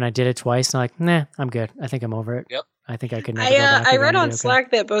theater, and I did it twice. And I'm like, nah, I'm good. I think I'm over it. Yep. I think I could never go back. I read on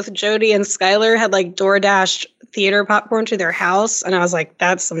Slack that both Jody and Skylar had like DoorDash theater popcorn to their house, and I was like,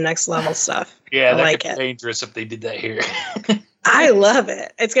 that's some next level stuff. Yeah, that like could be dangerous if they did that here. I love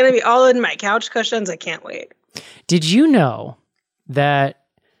it. It's gonna be all in my couch cushions. I can't wait. Did you know that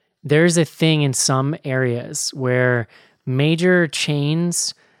there's a thing in some areas where major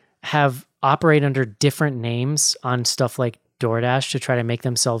chains have operate under different names on stuff like DoorDash to try to make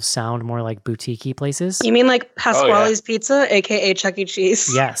themselves sound more like boutique-y places? You mean like Pasquale's Pizza, aka Chuck E.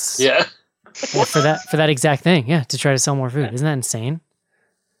 Cheese? Yes. Yeah. Yeah, for that exact thing. Yeah, to try to sell more food. Isn't that insane?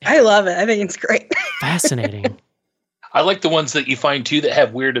 I love it. I think it's great. Fascinating. I like the ones that you find too that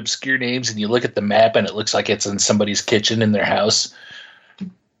have weird, obscure names, and you look at the map and it looks like it's in somebody's kitchen in their house.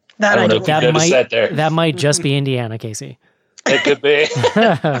 That might just be Indiana, Casey. It could be.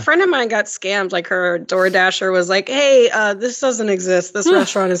 A friend of mine got scammed. Like her DoorDasher was like, "Hey, this doesn't exist. This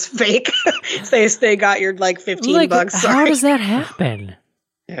restaurant is fake." They got your like $15. Sorry. How does that happen?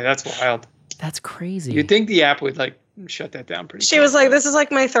 Yeah, that's wild. That's crazy. You'd think the app would like shut that down pretty. She was like, "This is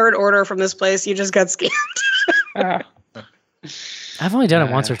like my third order from this place. You just got scammed." I've only done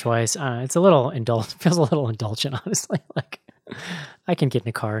it once or twice. It's a little feels a little indulgent, honestly. Like I can get in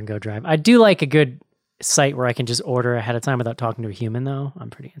a car and go drive. I do like a good site where I can just order ahead of time without talking to a human, though.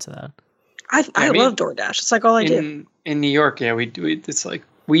 I'm pretty into that. I love DoorDash. It's like all I do. In New York, yeah, we do. It's like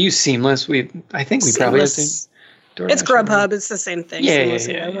we use Seamless. I think we probably have DoorDash. It's Grubhub. It's the same thing.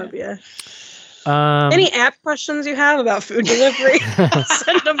 Yeah. Any app questions you have about food delivery?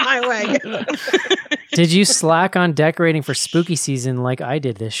 Send them my way. Did you slack on decorating for spooky season like I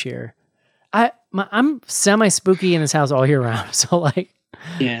did this year? I'm semi-spooky in this house all year round. So like,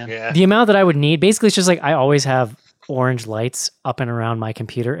 the amount that I would need, basically it's just like I always have orange lights up and around my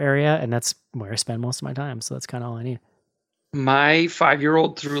computer area, and that's where I spend most of my time. So that's kind of all I need. My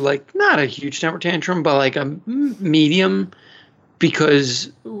 5-year-old threw like not a huge temper tantrum, but like a medium,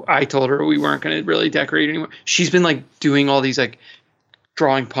 because I told her we weren't going to really decorate anymore. She's been like doing all these like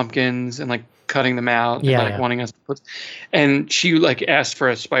drawing pumpkins and like cutting them out and wanting us to put, and she like asked for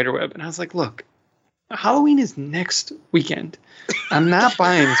a spider web, and I was like, look, Halloween is next weekend. I'm not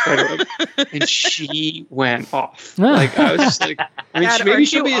buying a spider web. And she went off. Like I was just like, I mean, God, maybe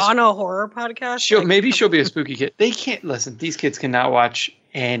she'll be on a horror podcast. Maybe she'll be a spooky kid. They can't listen. These kids cannot watch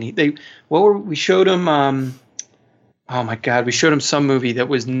any. We showed them. Oh my God, we showed them some movie that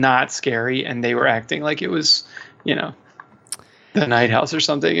was not scary, and they were acting like it was, The Night House or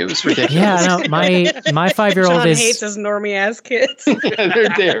something. It was ridiculous. Yeah, no, my 5-year-old is hates his normie ass kids.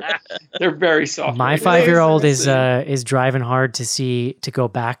 They're very soft. My 5-year-old is driving hard to go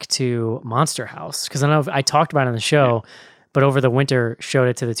back to Monster House, because I know I talked about it on the show, but over the winter showed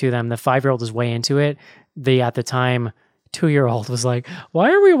it to the two of them. The 5-year-old is way into it. The at the time 2-year-old was like, "Why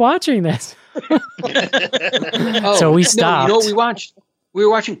are we watching this?" So we stopped. You know what we watched? We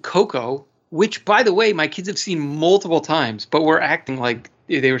were watching Coco, which, by the way, my kids have seen multiple times, but we're acting like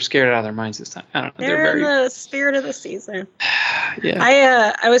they were scared out of their minds this time. I don't know. They're in the spirit of the season.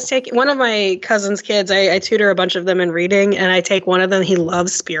 Yeah. I was taking one of my cousin's kids. I tutor a bunch of them in reading, and I take one of them. He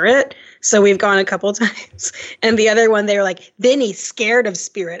loves Spirit, so we've gone a couple times. And the other one, they were like, "Then he's scared of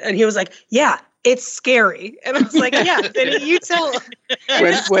Spirit," and he was like, "Yeah, it's scary. And I was like, yeah, then you tell him.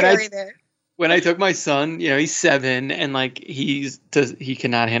 It's scary there. When I took my son, he's 7 and like he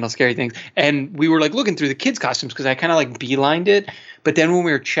cannot handle scary things. And we were like looking through the kids' costumes because I kind of like beelined it. But then when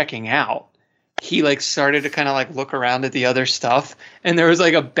we were checking out, he like started to kind of like look around at the other stuff. And there was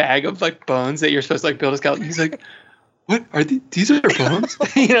like a bag of like bones that you're supposed to like build a skeleton. He's like, what are these are bones?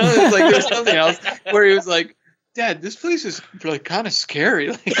 It's like there's something else where he was like, Dad, this place is like kind of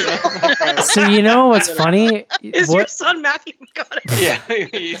scary. So what's funny? Is your son Matthew McConaughey? Yeah,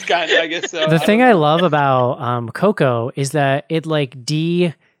 he's kind of, I guess so. The thing I love about Coco is that it like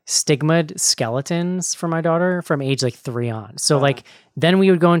de-stigma'd skeletons for my daughter from age like 3 on. So like then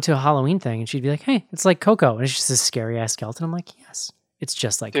we would go into a Halloween thing and she'd be like, hey, it's like Coco. And it's just a scary ass skeleton. I'm like, yes, it's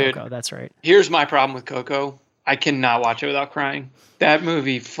just like Coco. That's right. Here's my problem with Coco. I cannot watch it without crying. That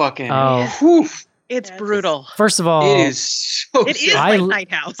movie fucking... It's brutal. First of all, it is so it is like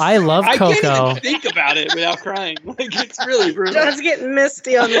Night House. I love Coco. I can't even think about it without crying. Like it's really brutal. John's getting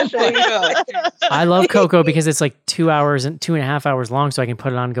misty on the show. I love Coco because it's like 2 hours and 2.5 hours long, so I can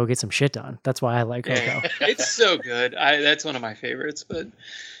put it on and go get some shit done. That's why I like Coco. Yeah, it's so good. That's one of my favorites, but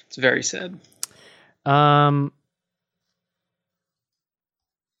it's very sad. Why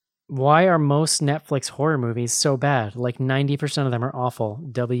are most Netflix horror movies so bad? Like 90% of them are awful.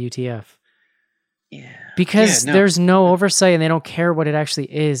 WTF. Yeah. Because there's no oversight and they don't care what it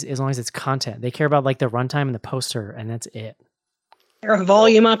actually is as long as it's content. They care about like the runtime and the poster and that's it. They're a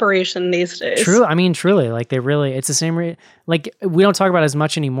volume operation these days. True. I mean, truly, like it's the same. Like we don't talk about it as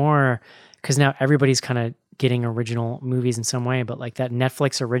much anymore because now everybody's kind of getting original movies in some way. But like that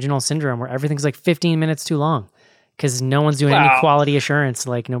Netflix original syndrome where everything's like 15 minutes too long because no one's doing any quality assurance.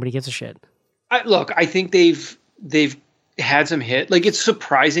 Like nobody gives a shit. I think they've had some hit. Like it's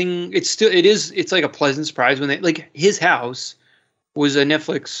surprising. It's like a pleasant surprise when they like His House was a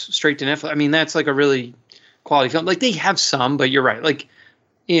Netflix straight to Netflix. I mean, that's like a really quality film. Like they have some, but you're right. Like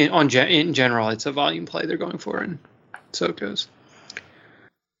in general, it's a volume play they're going for, and so it goes.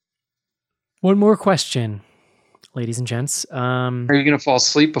 One more question, ladies and gents. Are you going to fall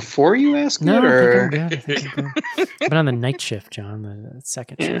asleep before you ask no, it? Or? I think I'm good. I've been on the night shift, John, the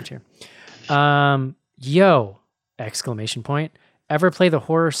second shift here. Yo! Exclamation point. Ever play the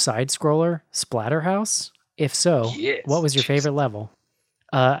horror side scroller Splatterhouse? If so, what was your favorite level?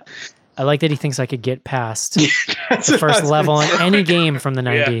 I like that he thinks I could get past the first level in any game from the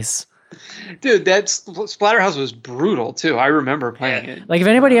 90s. Dude, Splatterhouse was brutal too. I remember playing it. Like if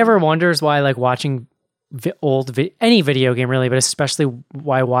anybody ever wonders why like watching any video game really, but especially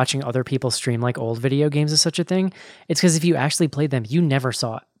why watching other people stream like old video games is such a thing, it's because if you actually played them, you never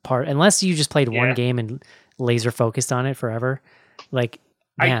saw it unless you just played one game and laser focused on it forever. Like,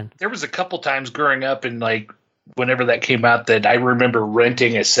 man. There was a couple times growing up and like whenever that came out that I remember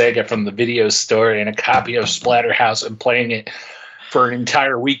renting a Sega from the video store and a copy of Splatterhouse and playing it for an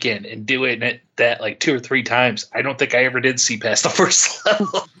entire weekend and doing it that like 2 or 3 times. I don't think I ever did see past the first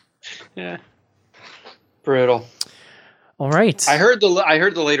level. Yeah. Brutal. All right. I heard the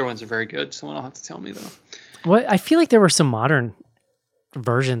later ones are very good. Someone will have to tell me though. What I feel like there were some modern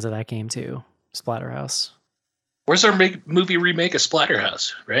versions of that game too. Splatterhouse. Where's our movie remake of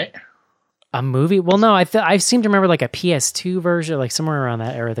Splatterhouse, right? A movie? Well, no, I seem to remember like a PS2 version, like somewhere around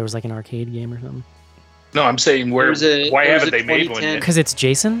that era there was like an arcade game or something. No, I'm saying why haven't they made one yet? Because it's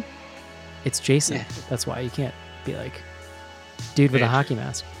Jason. It's Jason. Yeah. That's why you can't be like dude with a hockey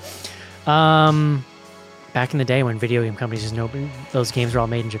mask. Back in the day when video game companies those games were all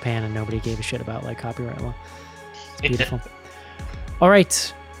made in Japan and nobody gave a shit about like copyright law. It's beautiful. All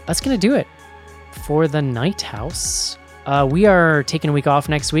right, that's gonna do it for the Night House. We are taking a week off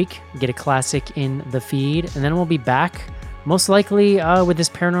next week. Get a classic in the feed, and then we'll be back most likely with this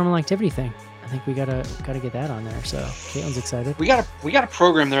Paranormal Activity thing. I think we gotta get that on there. So Caitlin's excited. We gotta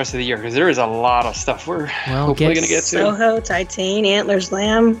program the rest of the year because there is a lot of stuff we're hopefully gonna get to. Soho, Titan, Antlers,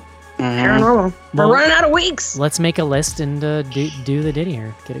 Lamb, Paranormal. We're running out of weeks. Let's make a list and do the ditty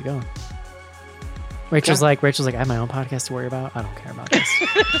here. Get it going. Rachel's like, I have my own podcast to worry about. I don't care about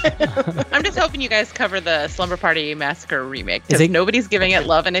this. I'm just hoping you guys cover the Slumber Party Massacre remake because nobody's giving it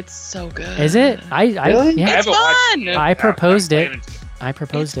love and it's so good. Is it? Really? Yeah. It's fun. I proposed it.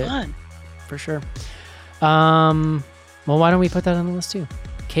 Fun. For sure. Well, why don't we put that on the list too?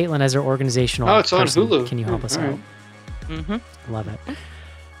 Caitlin, as our organizational it's on Hulu. Can you help us out? Mm-hmm. Love it.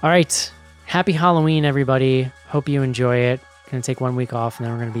 All right. Happy Halloween, everybody. Hope you enjoy it. Gonna take 1 week off and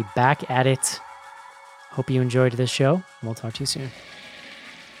then we're gonna be back at it. Hope you enjoyed this show. We'll talk to you soon.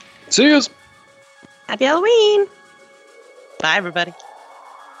 See you. Happy Halloween. Bye, everybody.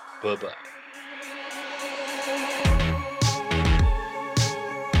 Bye-bye.